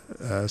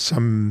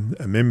some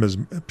members,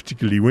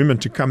 particularly women,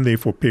 to come there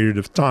for a period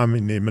of time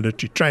in their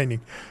military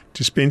training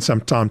to spend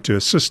some time to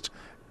assist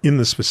in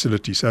this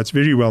facility. So it's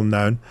very well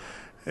known.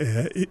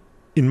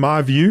 In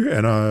my view,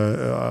 and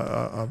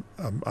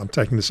I'm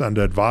taking this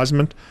under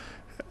advisement,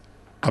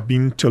 I've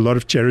been to a lot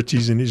of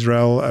charities in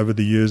Israel over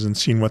the years and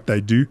seen what they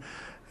do.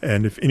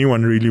 And if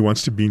anyone really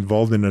wants to be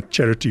involved in a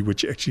charity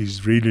which actually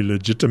is really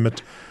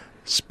legitimate,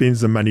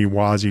 spends the money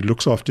wisely,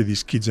 looks after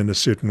these kids in a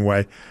certain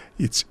way.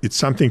 It's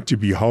something to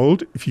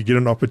behold. If you get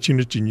an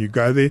opportunity and you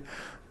go there,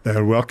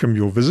 they'll welcome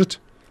your visit.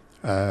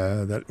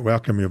 They'll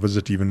welcome your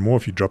visit even more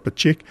if you drop a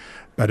check,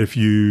 or a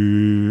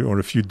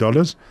few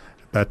dollars.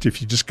 But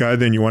if you just go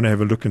there and you want to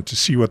have a look and to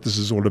see what this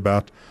is all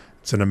about,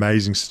 it's an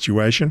amazing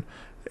situation.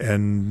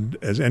 And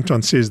as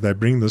Anton says, they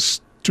bring this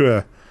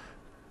tour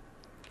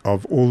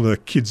of all the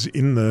kids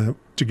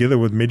together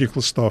with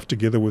medical staff,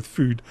 together with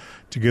food,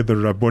 together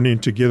Raboni,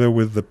 and together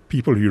with the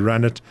people who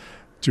run it,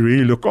 to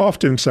really look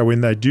after them. So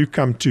when they do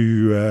come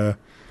to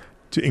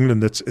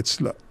England,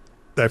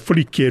 they're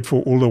fully cared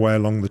for all the way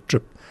along the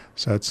trip.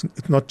 So it's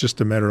not just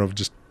a matter of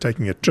just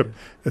taking a trip.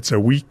 It's a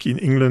week in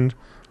England,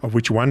 of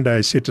which one day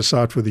is set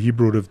aside for the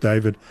Hebrew of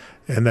David,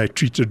 and they're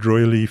treated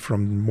royally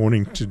from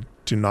morning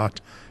to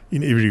night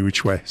in every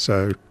which way.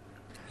 So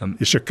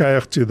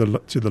Yeshakayach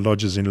to the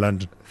lodges in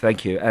London.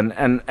 Thank you. And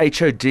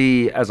HOD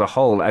as a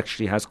whole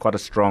actually has quite a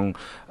strong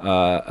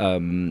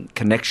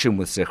connection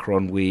with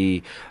Zichron.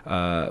 We,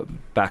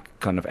 back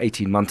kind of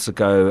 18 months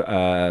ago,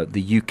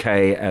 the UK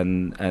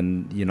and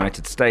the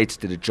United States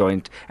did a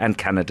joint, and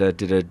Canada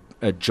did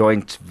a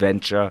joint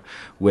venture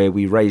where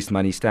we raised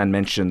money. Stan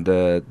mentioned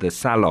the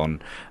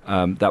salon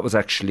that was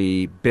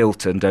actually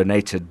built and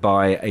donated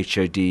by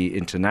HOD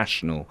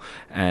International,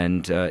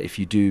 and if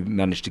you do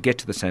manage to get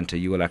to the centre,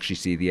 you will actually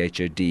see the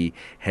HOD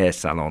hair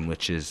salon,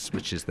 which is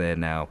there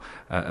now,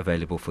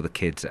 available for the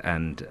kids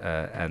and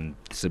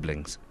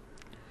siblings.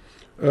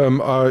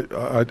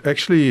 I'd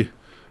actually,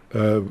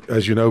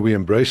 as you know, we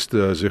embraced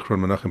the Zichron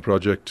Menachem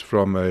project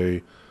from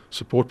a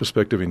support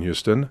perspective in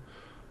Houston.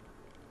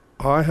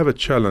 I have a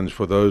challenge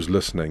for those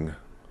listening.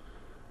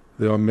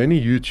 There are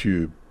many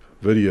YouTube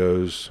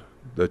videos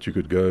that you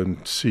could go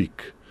and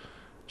seek.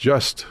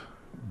 Just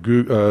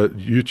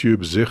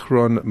YouTube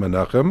Zichron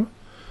Menachem.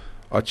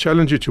 I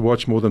challenge you to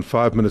watch more than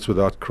 5 minutes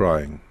without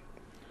crying.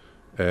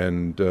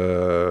 And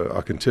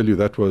I can tell you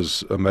that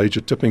was a major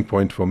tipping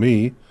point for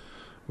me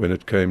when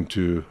it came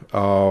to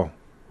our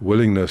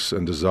willingness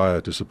and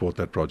desire to support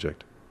that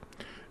project.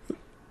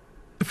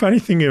 The funny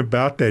thing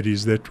about that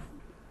is that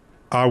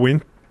I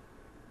went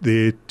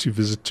there to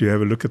visit, to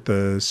have a look at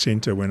the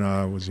centre when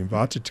I was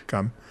invited to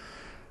come,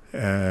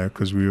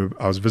 because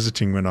I was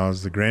visiting when I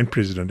was the Grand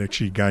President,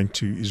 actually going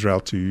to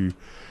Israel to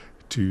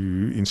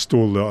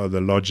install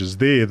the lodges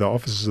there, the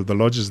offices of the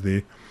lodges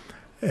there,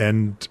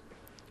 and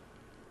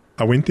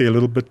I went there a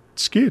little bit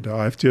scared.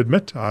 I have to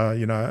admit, I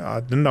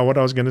didn't know what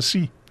I was going to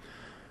see.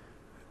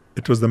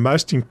 It was the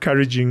most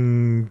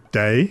encouraging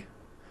day.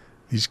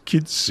 These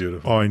kids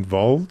are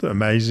involved,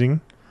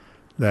 amazing.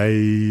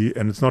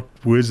 And it's not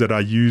words that I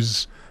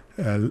use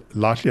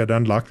lightly. I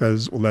don't like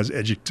all those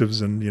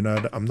adjectives, and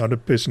I'm not a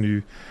person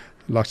who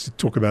likes to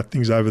talk about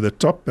things over the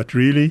top. But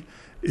really,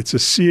 it's a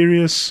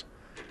serious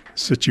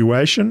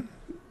situation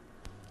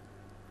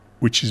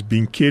which is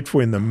being cared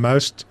for in the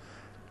most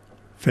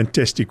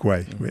fantastic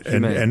way, which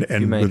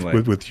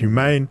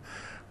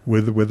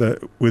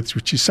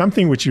is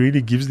something which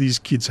really gives these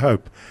kids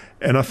hope.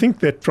 And I think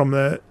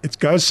that it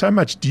goes so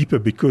much deeper,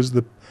 because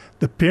the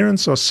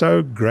parents are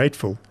so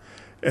grateful,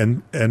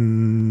 and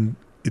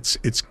it's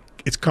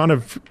kind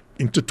of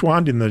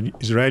intertwined in the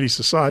Israeli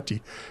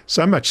society,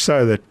 so much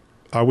so that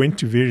I went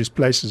to various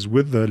places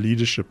with the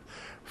leadership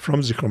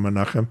from Zichron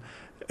Menachem,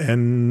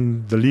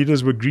 and the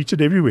leaders were greeted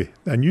everywhere.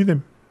 They knew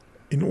them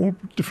in all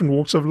different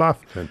walks of life.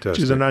 Fantastic.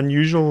 Which is an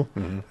unusual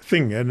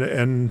thing,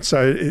 and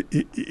so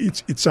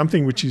it's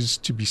something which is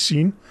to be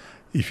seen.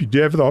 If you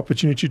do have the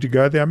opportunity to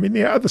go there, I mean,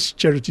 there are other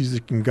charities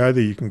that can go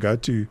there. You can go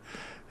to,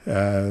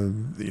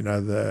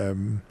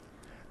 the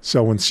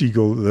Selwyn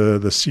Siegel,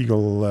 the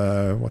Siegel,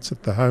 what's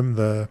it, the home?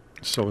 The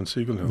Selwyn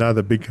Siegel? No,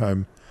 the big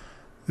home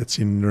that's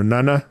in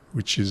Renana,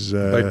 which is...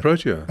 Beit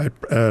Protea?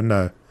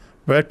 No.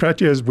 Beit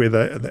Protea is where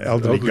the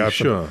elderly go.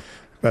 Sure.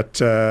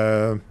 But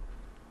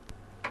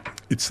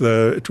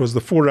it was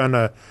the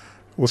forerunner,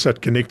 also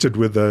connected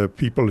with the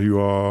people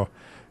who are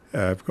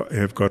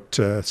have got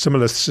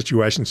similar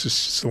situations to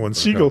Selwyn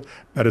Siegel,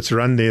 but it's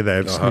run there. They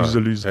have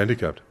snooze-a-loos.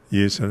 Handicapped.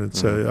 Yes, and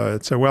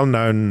it's a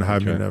well-known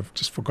home, and I've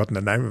just forgotten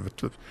the name of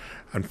it,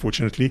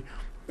 unfortunately.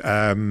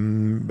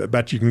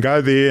 But you can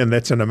go there, and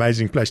that's an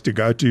amazing place to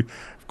go to.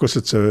 Of course,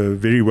 it's a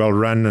very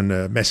well-run and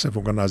a massive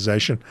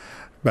organization.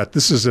 But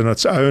this is in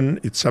its own,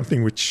 it's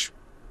something which,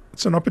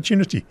 it's an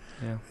opportunity.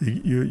 Yeah.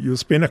 You'll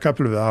spend a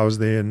couple of hours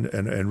there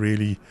and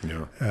really,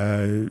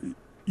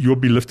 you'll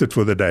be lifted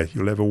for the day.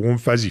 You'll have a warm,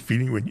 fuzzy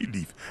feeling when you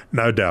leave,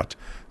 no doubt.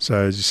 So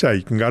as you say,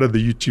 you can go to the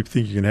YouTube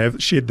thing, you can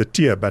have shed the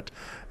tear, but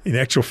in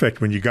actual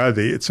fact, when you go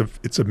there, it's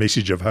a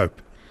message of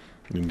hope.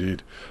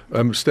 Indeed.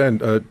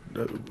 Stan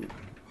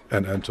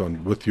and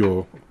Anton, with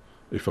your,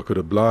 if I could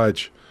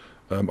oblige,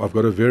 I've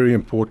got a very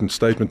important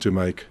statement to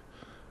make,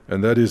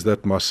 and that is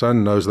that my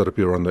son knows that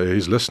you're on the air.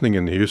 He's listening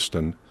in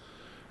Houston,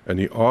 and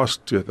he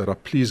asked that I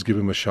please give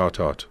him a shout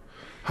out.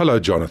 Hello,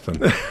 Jonathan.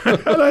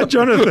 Hello,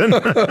 Jonathan.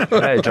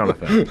 Hey,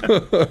 Jonathan.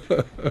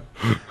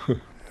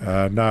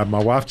 No,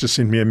 my wife just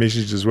sent me a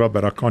message as well,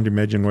 but I can't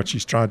imagine what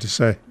she's trying to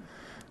say.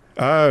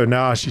 Oh,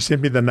 no, she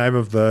sent me the name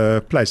of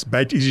the place,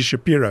 Beit Easy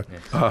Shapiro.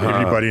 Yes.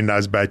 Everybody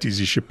knows Beit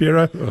Easy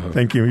Shapiro.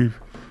 Thank you,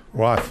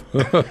 wife.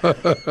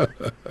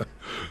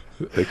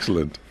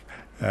 Excellent.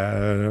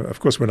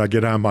 Of course, when I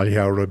get home, I'll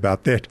hear all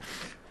about that.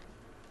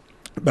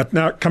 But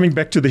now, coming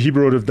back to the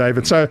Hebrew Order of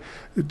David. So,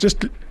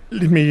 just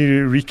let me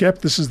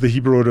recap. This is the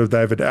Hebrew Order of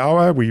David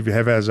Hour. We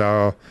have as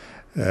our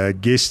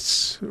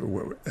guests,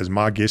 as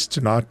my guest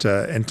tonight,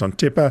 Anton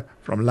Teper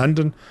from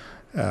London,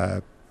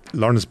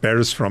 Lawrence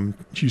Barris from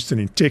Houston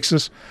in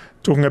Texas,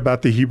 talking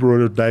about the Hebrew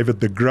Order of David,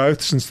 the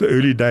growth since the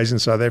early days in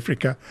South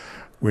Africa,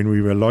 when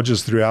we were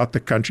lodges throughout the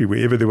country,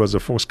 wherever there was a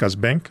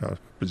Volkskas bank. I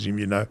presume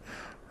you know,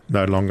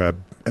 no longer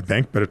a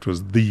bank, but it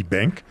was the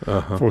bank,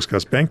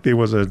 Volkskas Bank. There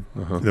was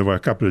there were a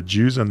couple of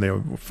Jews and there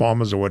were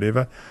farmers or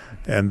whatever,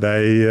 and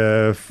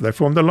they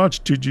formed a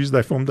lodge. 2 Jews,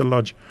 they formed a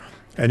lodge,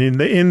 and in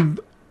the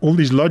end, all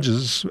these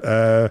lodges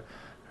were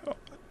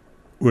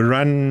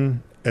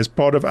run as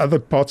part of other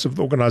parts of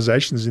the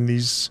organizations in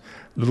these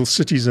little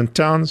cities and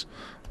towns.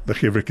 The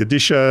Chevra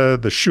Kadisha,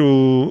 the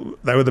Shul,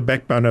 they were the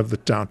backbone of the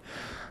town.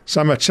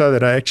 So much so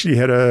that I actually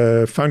had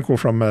a phone call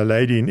from a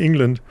lady in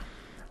England.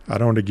 I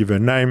don't want to give her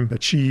name,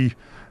 but she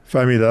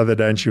phoned me the other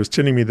day and she was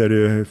telling me that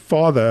her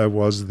father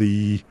was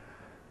the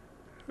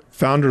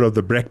founder of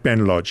the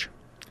Brakpan Lodge.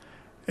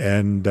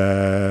 And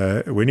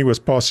when he was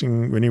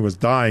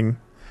dying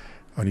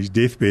on his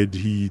deathbed,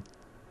 he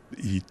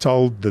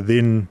told the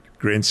then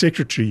Grand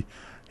Secretary,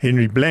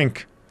 Henry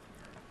Blank,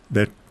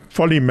 that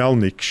Folly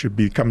Melnick should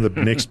become the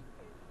next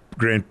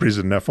Grand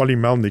President. Now, Folly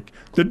Melnick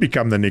did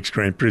become the next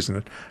Grand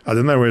President. I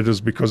don't know whether it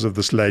was because of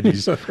this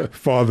lady's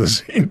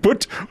father's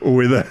input or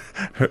whether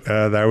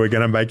they were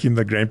going to make him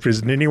the Grand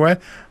President anyway.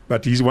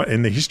 But he's one,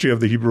 in the history of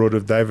the Hebrew Order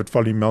of David,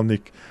 Folly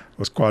Melnick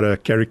was quite a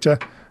character,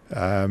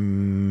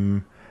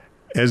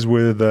 as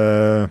were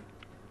the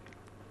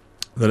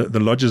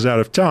lodges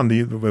out of town.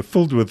 They were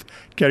filled with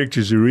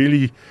characters who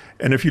really,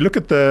 and if you look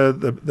at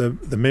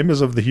the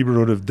members of the Hebrew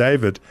Order of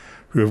David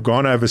who have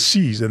gone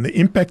overseas and the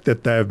impact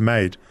that they have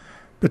made,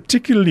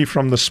 particularly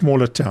from the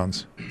smaller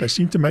towns, they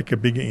seem to make a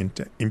bigger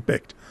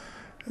impact.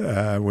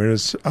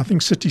 Whereas I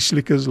think city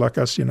slickers like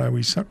us,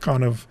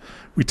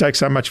 we take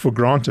so much for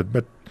granted,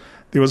 but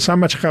there was so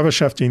much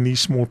chavashaft in these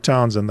small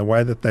towns and the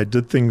way that they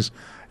did things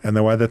and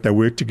the way that they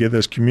worked together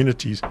as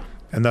communities.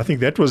 And I think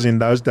that was in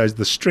those days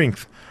the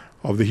strength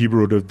of the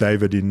Hebrew Order of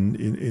David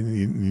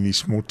in these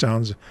small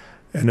towns.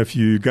 And if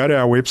you go to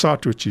our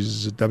website, which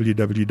is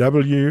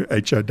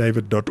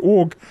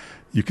www.hodavid.org,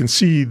 you can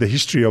see the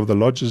history of the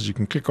lodges. You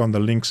can click on the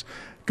links,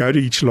 go to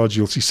each lodge,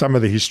 you'll see some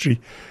of the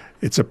history.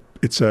 It's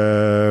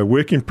a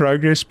work in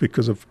progress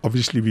because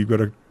obviously we've got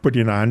to put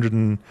in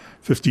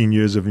 115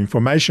 years of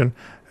information,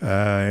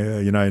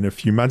 in a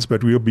few months,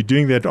 but we'll be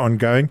doing that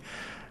ongoing.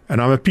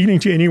 And I'm appealing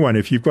to anyone,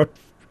 if you've got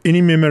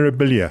any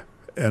memorabilia,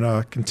 and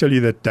I can tell you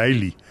that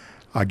daily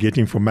I get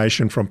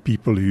information from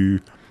people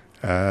who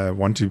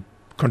want to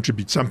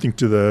contribute something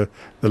to the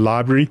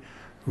library.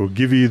 We'll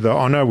give you the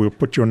honor. We'll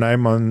put your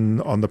name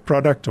on the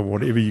product or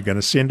whatever you're going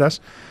to send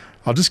us.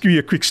 I'll just give you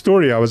a quick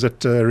story. I was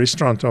at a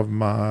restaurant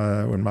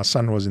when my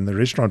son was in the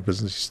restaurant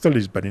business. He still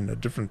is, but in a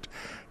different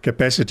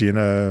capacity. And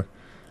a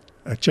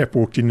chap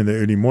walked in the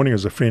early morning. It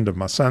was a friend of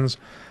my son's,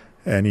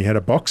 and he had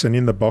a box, and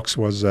in the box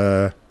was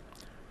a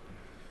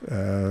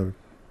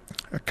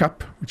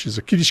cup, which is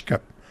a Kiddush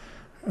cup.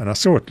 And I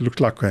saw it looked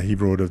like a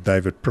Hebrew Order of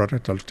David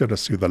product. I looked at it, I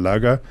saw the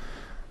logo.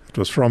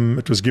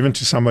 It was given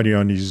to somebody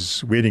on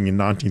his wedding in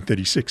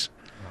 1936. Wow.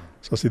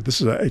 So I said, this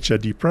is a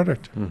HOD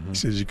product. Mm-hmm. He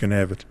says, you can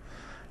have it.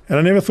 And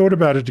I never thought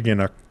about it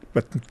again.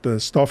 But the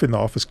staff in the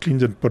office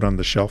cleaned it and put it on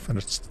the shelf, and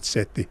it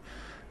sat there.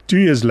 2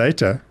 years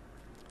later,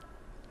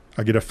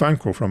 I get a phone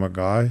call from a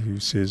guy who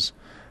says,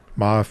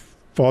 my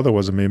father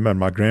was a member and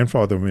my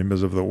grandfather were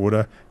members of the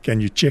order. Can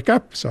you check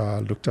up? So I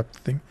looked up the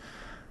thing.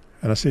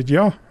 And I said,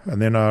 yeah. And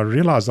then I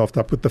realized after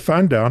I put the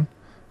phone down,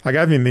 I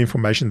gave him the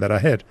information that I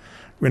had.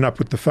 When I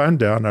put the phone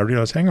down, I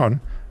realized, hang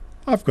on,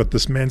 I've got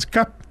this man's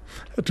cup.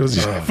 It was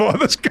his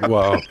father's cup.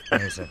 Wow.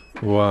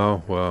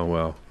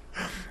 Wow.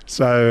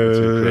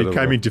 So he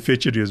came in to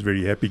fetch it. He was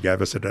very happy,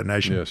 gave us a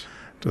donation. Yes.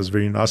 It was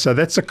very nice. So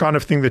that's the kind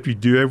of thing that we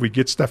do. We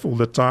get stuff all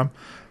the time.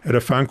 I had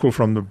a phone call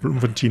from the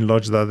Bloemfontein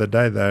Lodge the other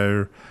day.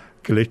 They're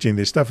collecting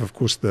their stuff. Of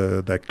course,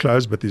 they're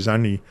closed, but there's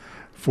only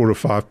 4 or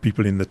 5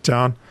 people in the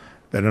town.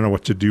 They don't know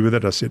what to do with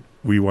it. I said,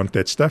 we want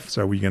that stuff,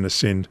 so we're going to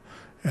send.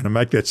 And I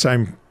make that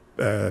same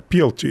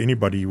appeal to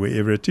anybody,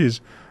 wherever it is.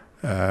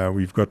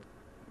 We're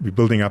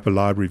building up a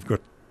library. We've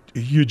got a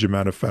huge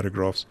amount of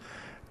photographs,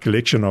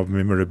 collection of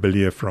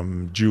memorabilia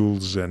from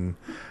jewels and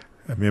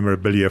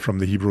memorabilia from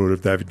the Hebrew Order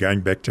of David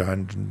going back to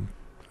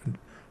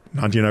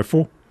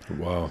 1904.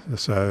 Wow.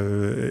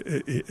 So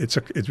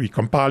we're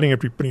compiling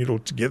it, we're putting it all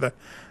together,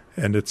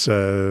 and it's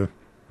a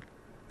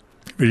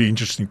very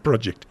interesting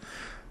project.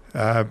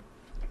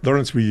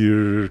 Lawrence,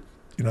 when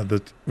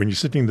you're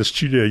sitting in the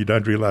studio, you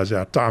don't realize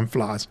how time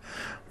flies.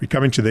 We're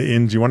coming to the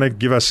end. Do you want to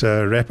give us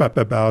a wrap-up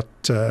about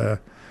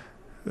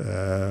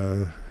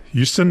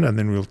Houston, and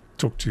then we'll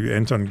talk to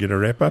Anton and get a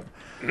wrap-up.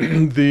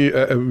 We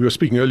were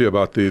speaking earlier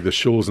about the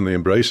shawls and the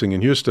embracing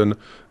in Houston.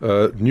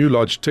 New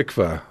Lodge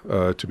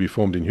Teper to be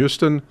formed in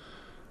Houston,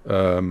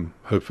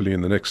 hopefully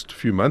in the next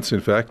few months,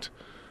 in fact.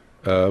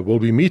 We'll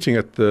be meeting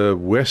at the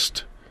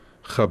West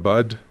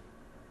Chabad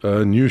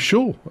New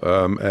Shul,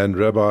 and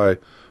Rabbi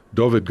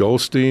David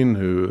Goldstein,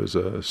 who is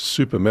a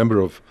super member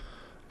of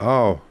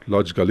our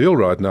Lodge Galil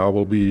right now,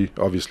 will be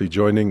obviously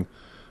joining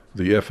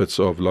the efforts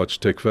of Lodge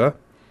Teper.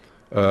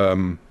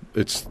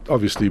 It's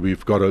obviously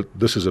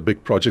this is a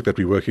big project that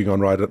we're working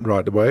on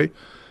right away,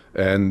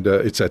 and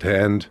it's at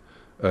hand.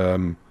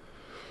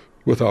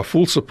 With our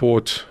full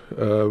support,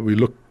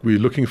 we're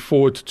looking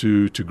forward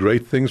to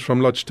great things from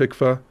Lodge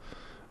Teper.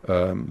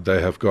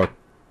 They have got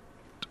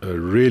a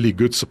really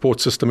good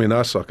support system in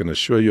us, I can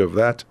assure you of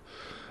that.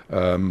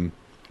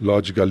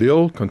 Lodge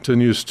Galil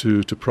continues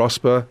to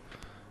prosper,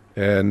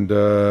 and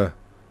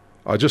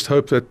I just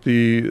hope that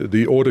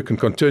the order can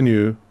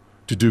continue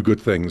to do good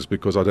things,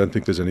 because I don't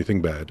think there's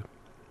anything bad.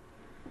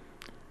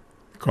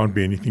 Can't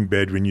be anything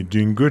bad when you're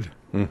doing good.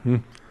 Mm-hmm.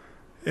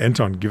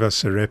 Anton, give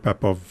us a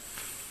wrap-up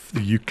of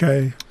the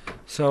UK.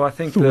 So I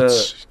think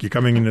thoughts. You're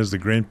coming in as the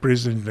Grand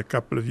President in a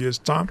couple of years'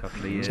 time.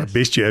 So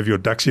best you have your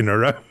ducks in a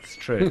row. It's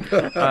true.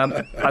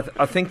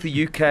 I think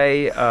the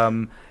UK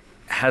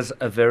has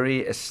a very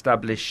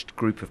established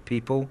group of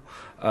people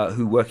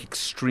who work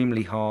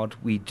extremely hard.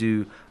 We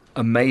do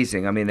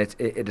amazing. I mean,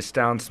 it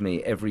astounds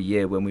me every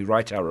year when we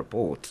write our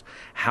reports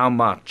how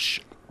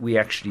much we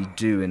actually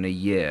do in a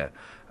year.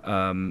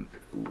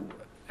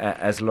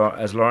 As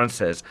Lawrence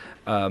says,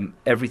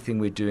 everything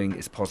we're doing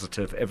is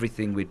positive.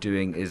 Everything we're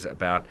doing is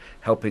about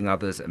helping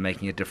others and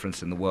making a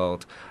difference in the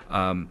world.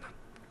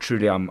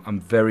 Truly, I'm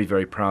very,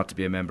 very proud to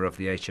be a member of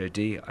the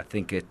HOD. I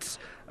think it's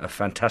a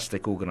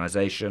fantastic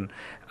organisation,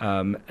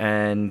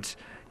 and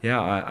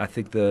I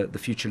think the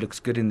future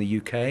looks good in the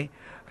UK.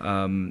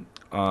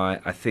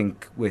 I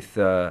think with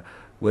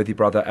worthy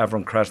brother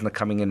Avram Krasner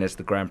coming in as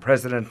the Grand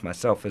President,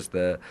 myself as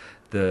the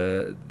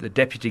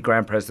Deputy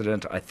Grand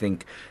President, I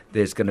think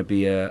there's going to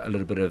be a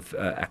little bit of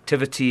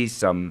activity,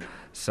 some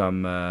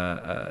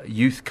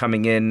youth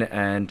coming in,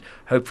 and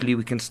hopefully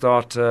we can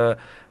start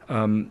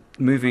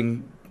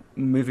moving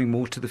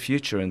more to the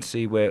future and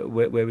see where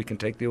we can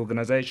take the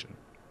organisation.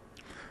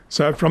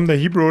 So from the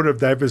Hebrew Order of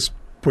David's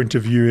point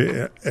of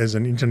view, as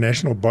an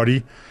international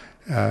body,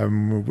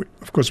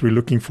 of course, we're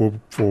looking for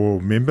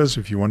members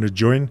if you want to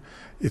join.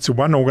 It's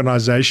one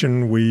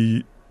organization.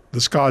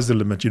 The sky's the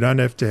limit. You don't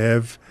have to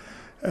have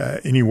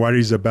any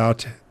worries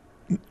about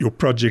your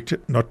project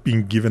not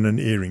being given an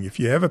airing. If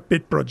you have a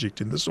pet project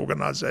in this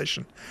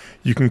organization,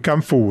 you can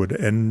come forward,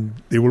 and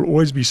there will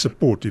always be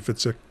support if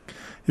it's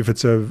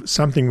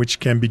something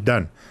which can be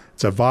done.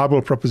 It's a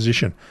viable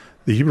proposition.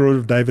 The Hebrew Order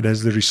of David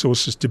has the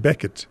resources to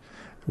back it.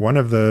 One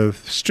of the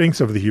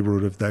strengths of the Hebrew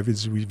Order of David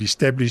is we've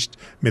established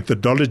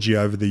methodology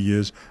over the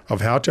years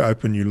of how to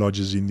open new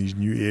lodges in these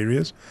new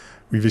areas.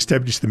 We've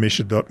established the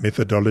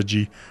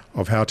methodology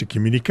of how to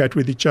communicate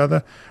with each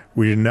other.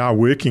 We're now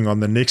working on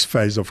the next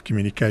phase of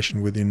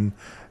communication on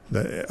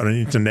an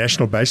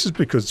international basis,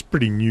 because it's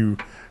pretty new.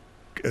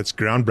 It's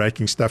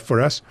groundbreaking stuff for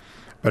us.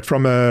 But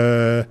from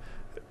an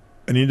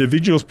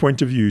individual's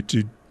point of view,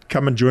 to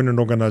come and join an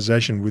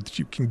organization with,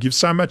 you can give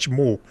so much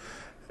more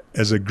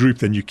as a group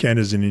than you can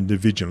as an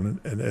individual.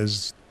 And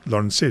as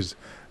Lawrence says,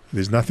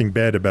 there's nothing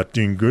bad about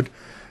doing good.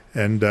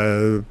 And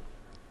the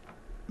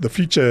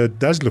future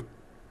does look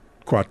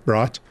quite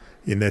bright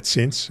in that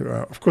sense.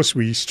 Of course,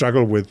 we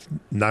struggle with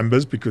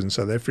numbers, because in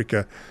South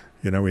Africa,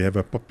 we have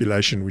a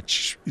population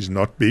which is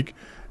not big,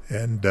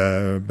 and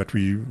but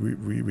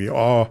we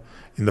are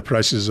in the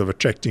process of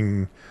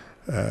attracting,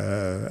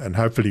 and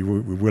hopefully we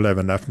will have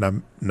enough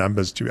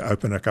numbers to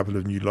open a couple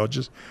of new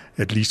lodges,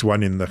 at least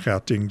one in the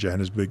Gauteng,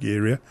 Johannesburg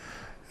area,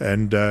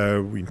 and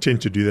we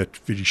intend to do that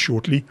very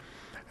shortly.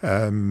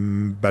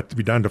 But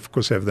we don't, of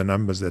course, have the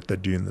numbers that they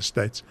do in the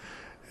States,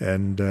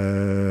 and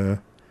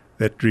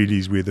that really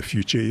is where the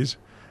future is.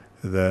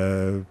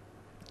 At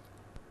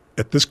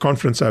this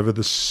conference over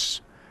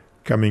this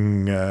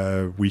coming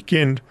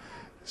weekend,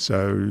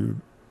 so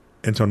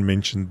Anton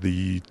mentioned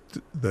the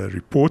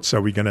reports.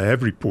 So we're going to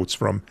have reports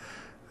from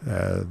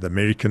the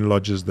American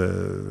lodges,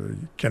 the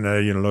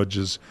Canadian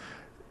lodges,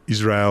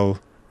 Israel.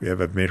 We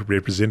have a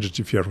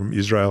representative here from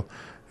Israel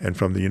and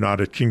from the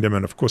United Kingdom,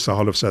 and of course the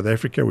whole of South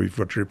Africa. We've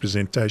got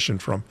representation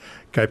from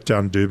Cape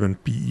Town, Durban,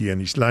 PE,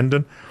 and East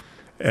London,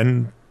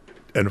 and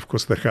of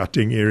course the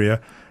Gauteng area.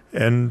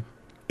 And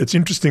it's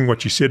interesting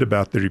what you said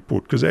about the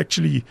report, because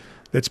actually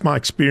that's my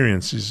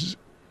experience.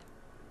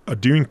 I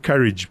do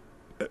encourage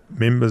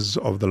members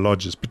of the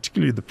lodges,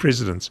 particularly the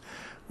presidents,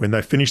 when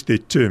they finish their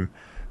term,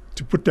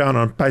 to put down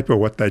on paper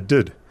what they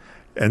did.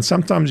 And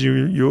sometimes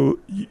you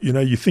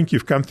think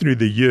you've come through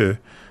the year,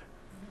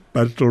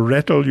 but it'll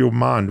rattle your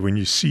mind when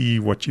you see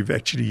what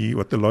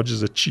the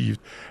lodges achieved,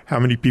 how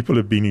many people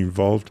have been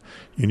involved.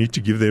 You need to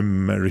give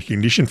them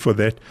recognition for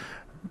that.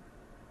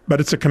 But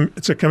it's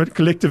a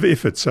collective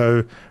effort.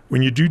 So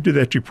when you do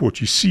that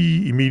report, you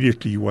see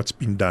immediately what's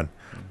been done.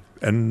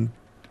 And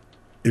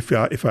if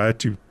I had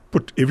to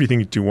put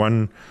everything into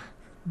one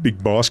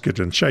big basket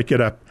and shake it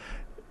up.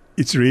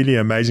 It's really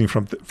amazing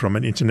from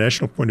an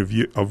international point of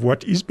view of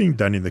what is being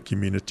done in the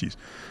communities.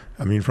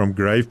 I mean, from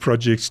grave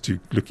projects to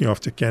looking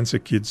after cancer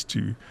kids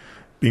to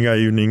Bingo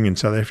Evening in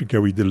South Africa,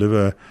 we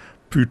deliver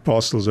food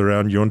parcels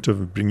around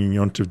Yontiv, bringing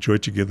Yontiv Joy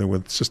together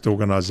with sister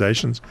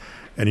organizations.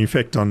 And in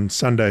fact, on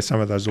Sunday,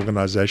 some of those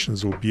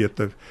organizations will be at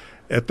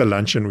the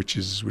luncheon,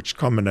 which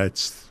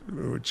culminates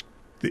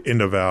the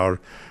end of our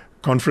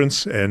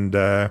conference. And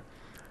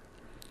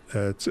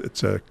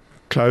it's a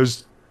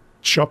closed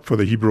shop for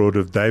the Hebrew Order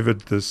of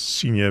David, the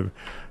senior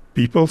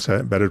people,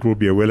 but it will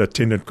be a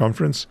well-attended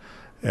conference,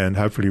 and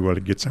hopefully we'll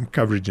get some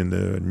coverage in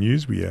the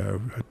news. We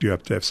do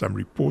have to have some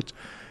reports,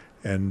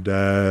 and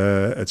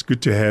it's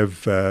good to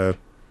have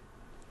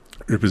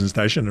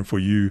representation, and for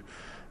you,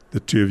 the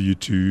two of you,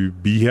 to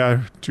be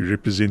here to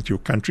represent your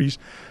countries.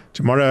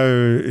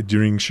 Tomorrow,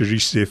 during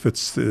Sharish's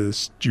efforts,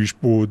 the Jewish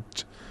Board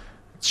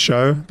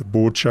show, the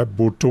board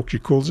talk, he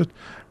calls it,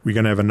 we're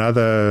going to have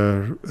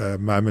another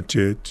moment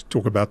to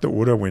talk about the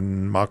order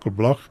when Michael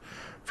Bloch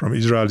from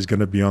Israel is going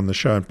to be on the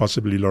show, and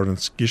possibly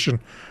Lawrence Gishen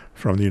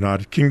from the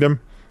United Kingdom.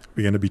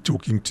 We're going to be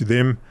talking to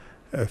them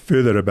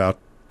further about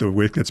the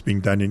work that's being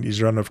done in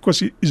Israel. And of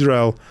course,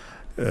 Israel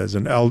is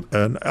an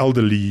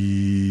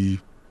elderly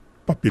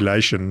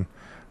population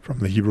from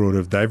the Hebrew Order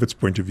of David's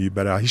point of view,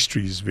 but our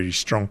history is very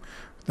strong.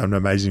 We've done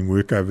amazing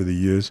work over the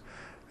years.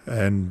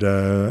 And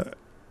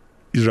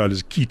Israel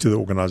is key to the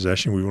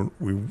organization.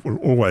 We will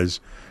always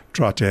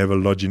try to have a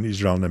lodge in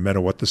Israel, no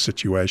matter what the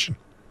situation.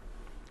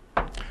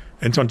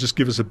 Anton, just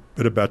give us a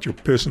bit about your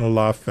personal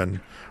life and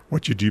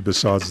what you do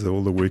besides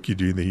all the work you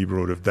do in the Hebrew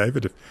Order of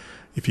David,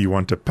 if you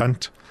want a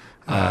punt.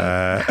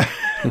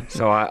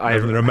 So I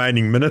the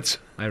remaining minutes.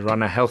 I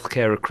run a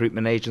healthcare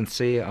recruitment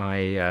agency.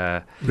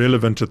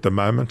 Relevant at the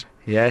moment.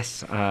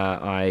 Yes,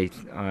 I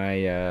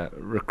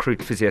recruit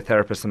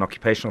physiotherapists and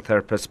occupational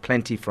therapists,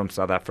 plenty from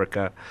South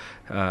Africa,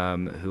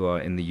 who are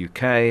in the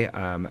UK,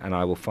 and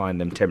I will find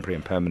them temporary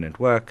and permanent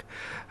work.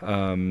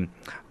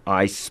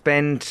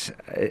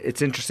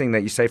 It's interesting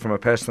that you say from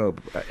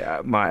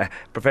my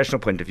professional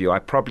point of view, I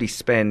probably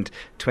spend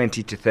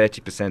 20 to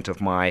 30%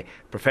 of my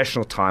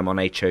professional time on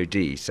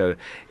HOD. So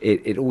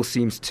it all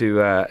seems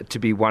to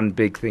be one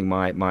big thing,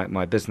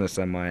 my business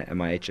and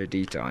my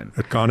HOD time.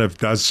 It kind of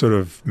does sort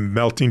of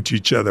melt into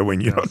each other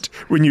when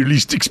you're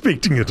least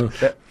expecting it.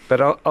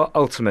 But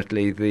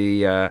ultimately,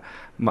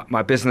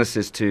 my business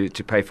is to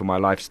pay for my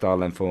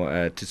lifestyle and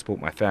to support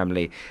my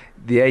family.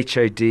 The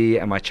HOD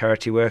and my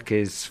charity work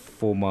is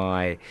for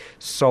my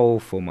soul,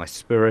 for my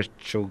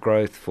spiritual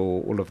growth,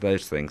 for all of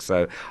those things.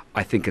 So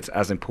I think it's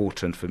as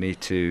important for me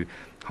to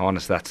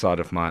harness that side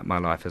of my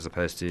life as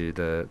opposed to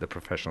the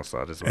professional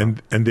side as well.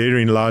 And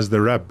therein lies the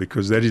rub,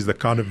 because that is the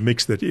kind of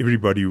mix that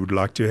everybody would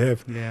like to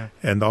have. Yeah.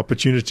 And the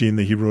opportunity in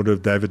the Hebrew Order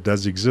of David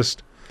does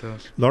exist. It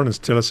does. Lawrence,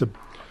 tell us about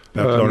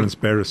Lawrence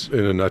Barris.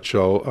 In a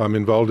nutshell, I'm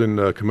involved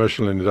in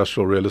commercial and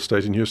industrial real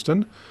estate in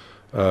Houston.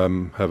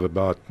 Have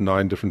about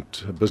 9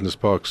 different business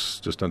parks,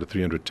 just under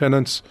 300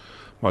 tenants.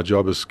 My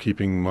job is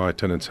keeping my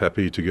tenants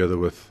happy, together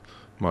with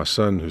my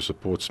son, who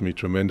supports me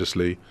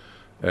tremendously,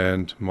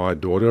 and my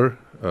daughter.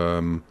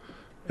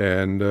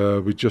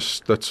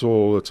 That's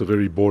all. It's a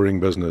very boring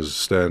business,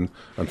 Stan.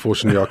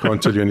 Unfortunately, I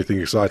can't tell you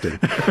anything exciting.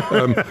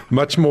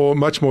 Much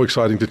more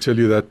exciting to tell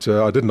you that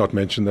I did not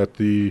mention that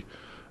the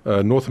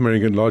North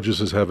American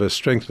lodges have a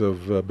strength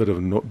of a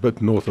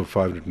bit north of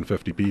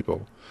 550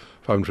 people,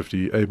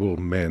 550 able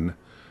men,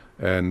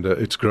 and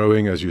it's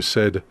growing, as you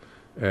said,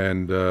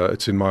 and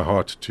it's in my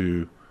heart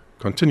to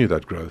continue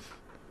that growth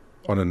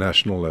on a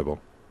national level.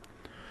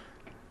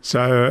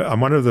 So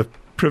I'm one of the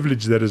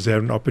privileged that has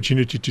had an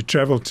opportunity to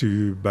travel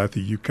to both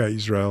the UK,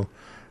 Israel,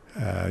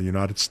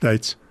 United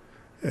States,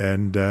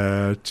 and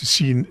to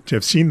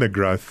have seen the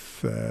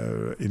growth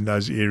in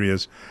those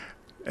areas.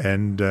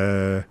 And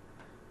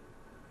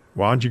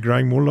why aren't you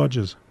growing more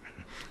lodges?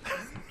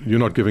 You're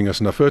not giving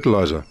us enough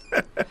fertilizer.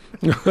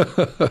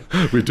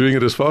 We're doing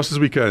it as fast as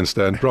we can,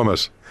 Stan,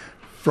 promise.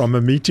 From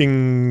a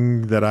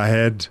meeting that I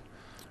had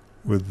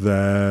with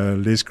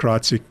Les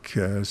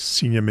Kratzik,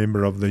 senior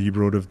member of the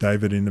Hebrew Order of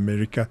David in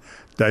America,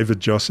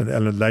 David Joss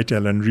and later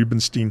Alan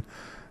Rubenstein,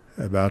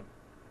 about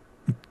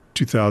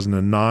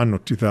 2009 or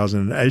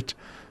 2008,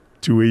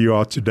 to where you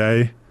are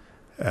today,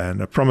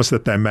 and a promise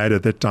that they made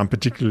at that time,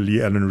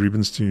 particularly Alan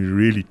Rubenstein, who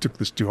really took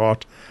this to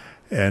heart,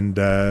 and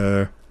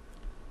in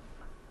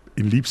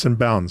leaps and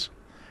bounds.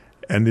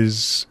 And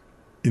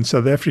in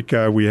South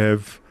Africa, we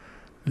have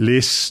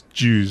less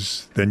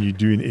Jews than you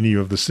do in any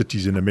of the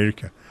cities in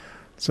America.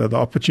 So the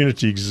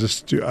opportunity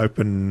exists to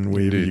open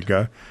wherever you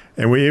go.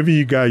 And wherever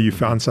you go, you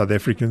found South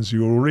Africans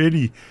who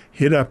already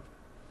head up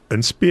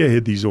and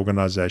spearhead these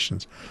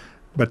organizations.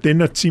 But then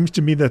it seems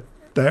to me that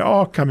they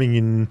are coming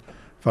in.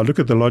 If I look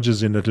at the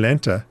lodges in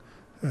Atlanta,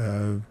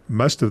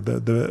 most of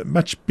the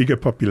much bigger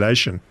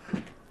population,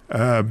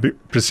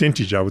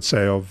 percentage, I would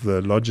say, of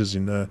the lodges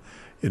in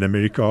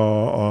America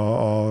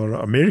are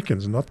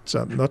Americans, not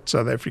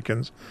South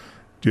Africans.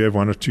 Do you have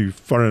one or two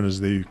foreigners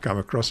there who come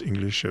across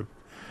English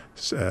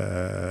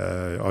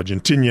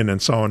Argentinian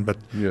and so on. But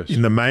Yes.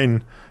 in the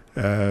main,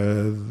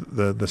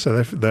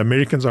 the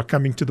Americans are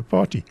coming to the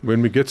party.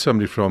 When we get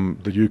somebody from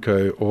the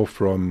UK or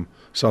from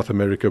South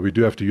America, we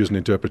do have to use an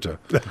interpreter.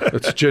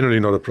 It's generally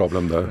not a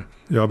problem, though.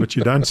 Yeah, but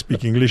you don't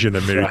speak English in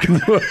America.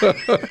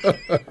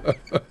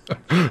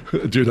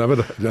 Do you have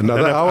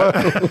another hour?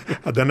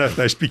 I don't know if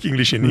they speak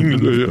English in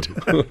England.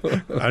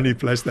 The only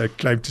place they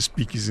claim to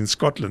speak is in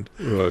Scotland.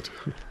 Right.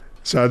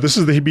 So this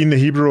has been the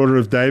Hebrew Order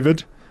of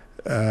David.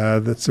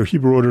 That's the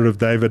Hebrew Order of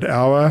David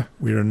Hour.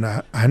 We're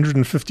a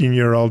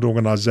 115-year-old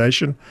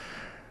organization.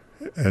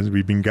 As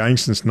we've been going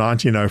since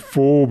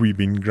 1904. We've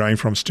been growing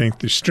from strength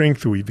to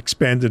strength. We've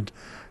expanded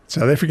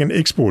South African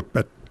export,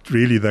 but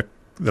really the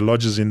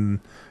lodges and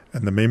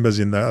the members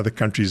in the other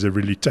countries have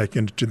really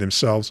taken it to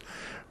themselves.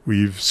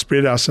 We've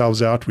spread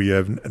ourselves out. We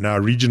have now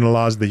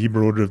regionalized the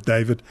Hebrew Order of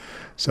David.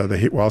 So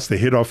whilst the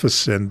head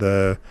office and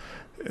the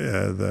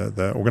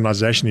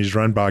organization is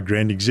run by a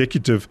grand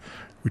executive,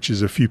 which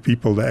is a few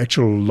people, the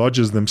actual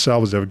lodges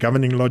themselves, there are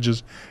governing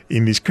lodges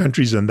in these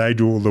countries, and they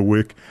do all the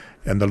work,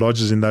 and the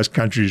lodges in those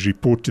countries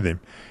report to them.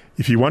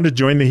 If you want to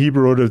join the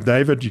Hebrew Order of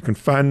David, you can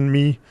phone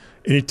me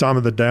any time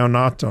of the day or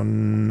night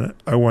on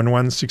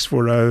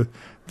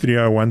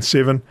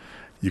 011-640-3017.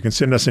 You can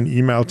send us an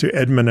email to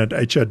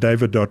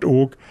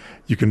admin@hodavid.org.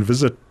 You can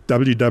visit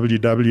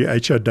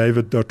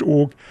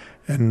www.hodavid.org,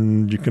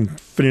 and you can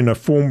fill in a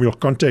form. We'll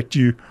contact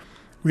you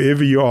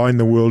wherever you are in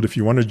the world if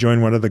you want to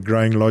join one of the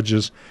growing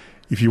lodges.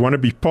 If you want to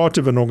be part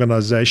of an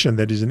organization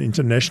that is an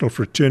international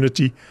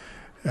fraternity,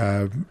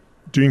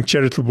 doing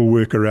charitable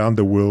work around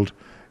the world.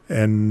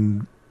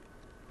 And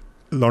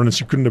Lawrence,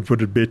 you couldn't have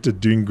put it better,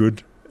 doing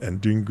good,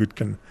 and doing good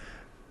can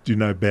do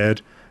no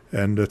bad.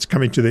 And it's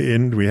coming to the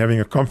end. We're having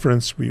a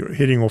conference. We're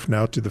heading off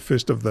now to the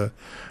first of the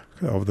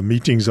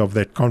meetings of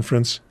that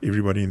conference.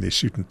 Everybody in their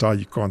suit and tie,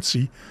 you can't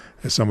see.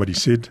 As somebody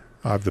said,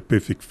 I have the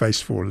perfect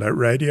face for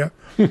radio.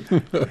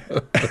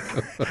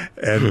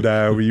 And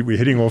we're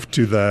heading off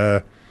to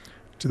the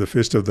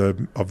first of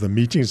the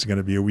meetings. It's going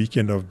to be a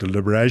weekend of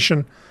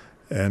deliberation.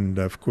 And,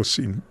 of course,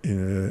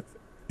 investing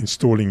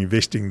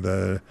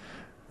the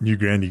new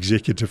Grand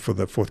Executive for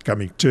the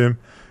forthcoming term,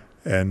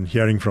 and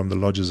hearing from the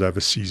lodges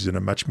overseas in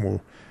a much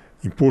more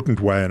important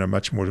way and a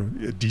much more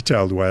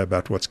detailed way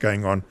about what's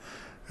going on.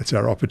 It's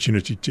our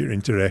opportunity to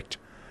interact.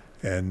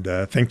 And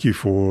thank you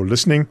for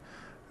listening.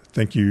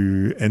 Thank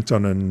you,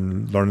 Anton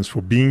and Lawrence,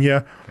 for being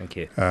here. Thank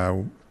you.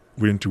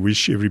 We want to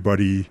wish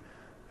everybody,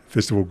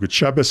 first of all, good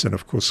Shabbos, and,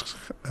 of course,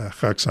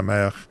 Chag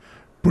Sameach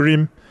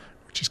Purim,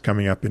 which is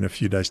coming up in a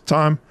few days'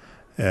 time,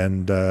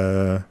 and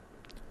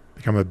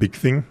become a big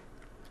thing.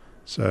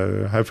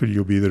 So hopefully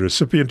you'll be the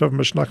recipient of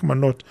Mashnach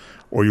Manot,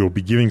 or you'll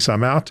be giving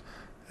some out,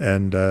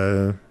 and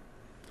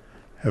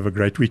have a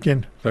great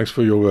weekend. Thanks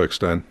for your work,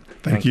 Stan.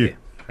 Thank you.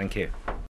 Thank you.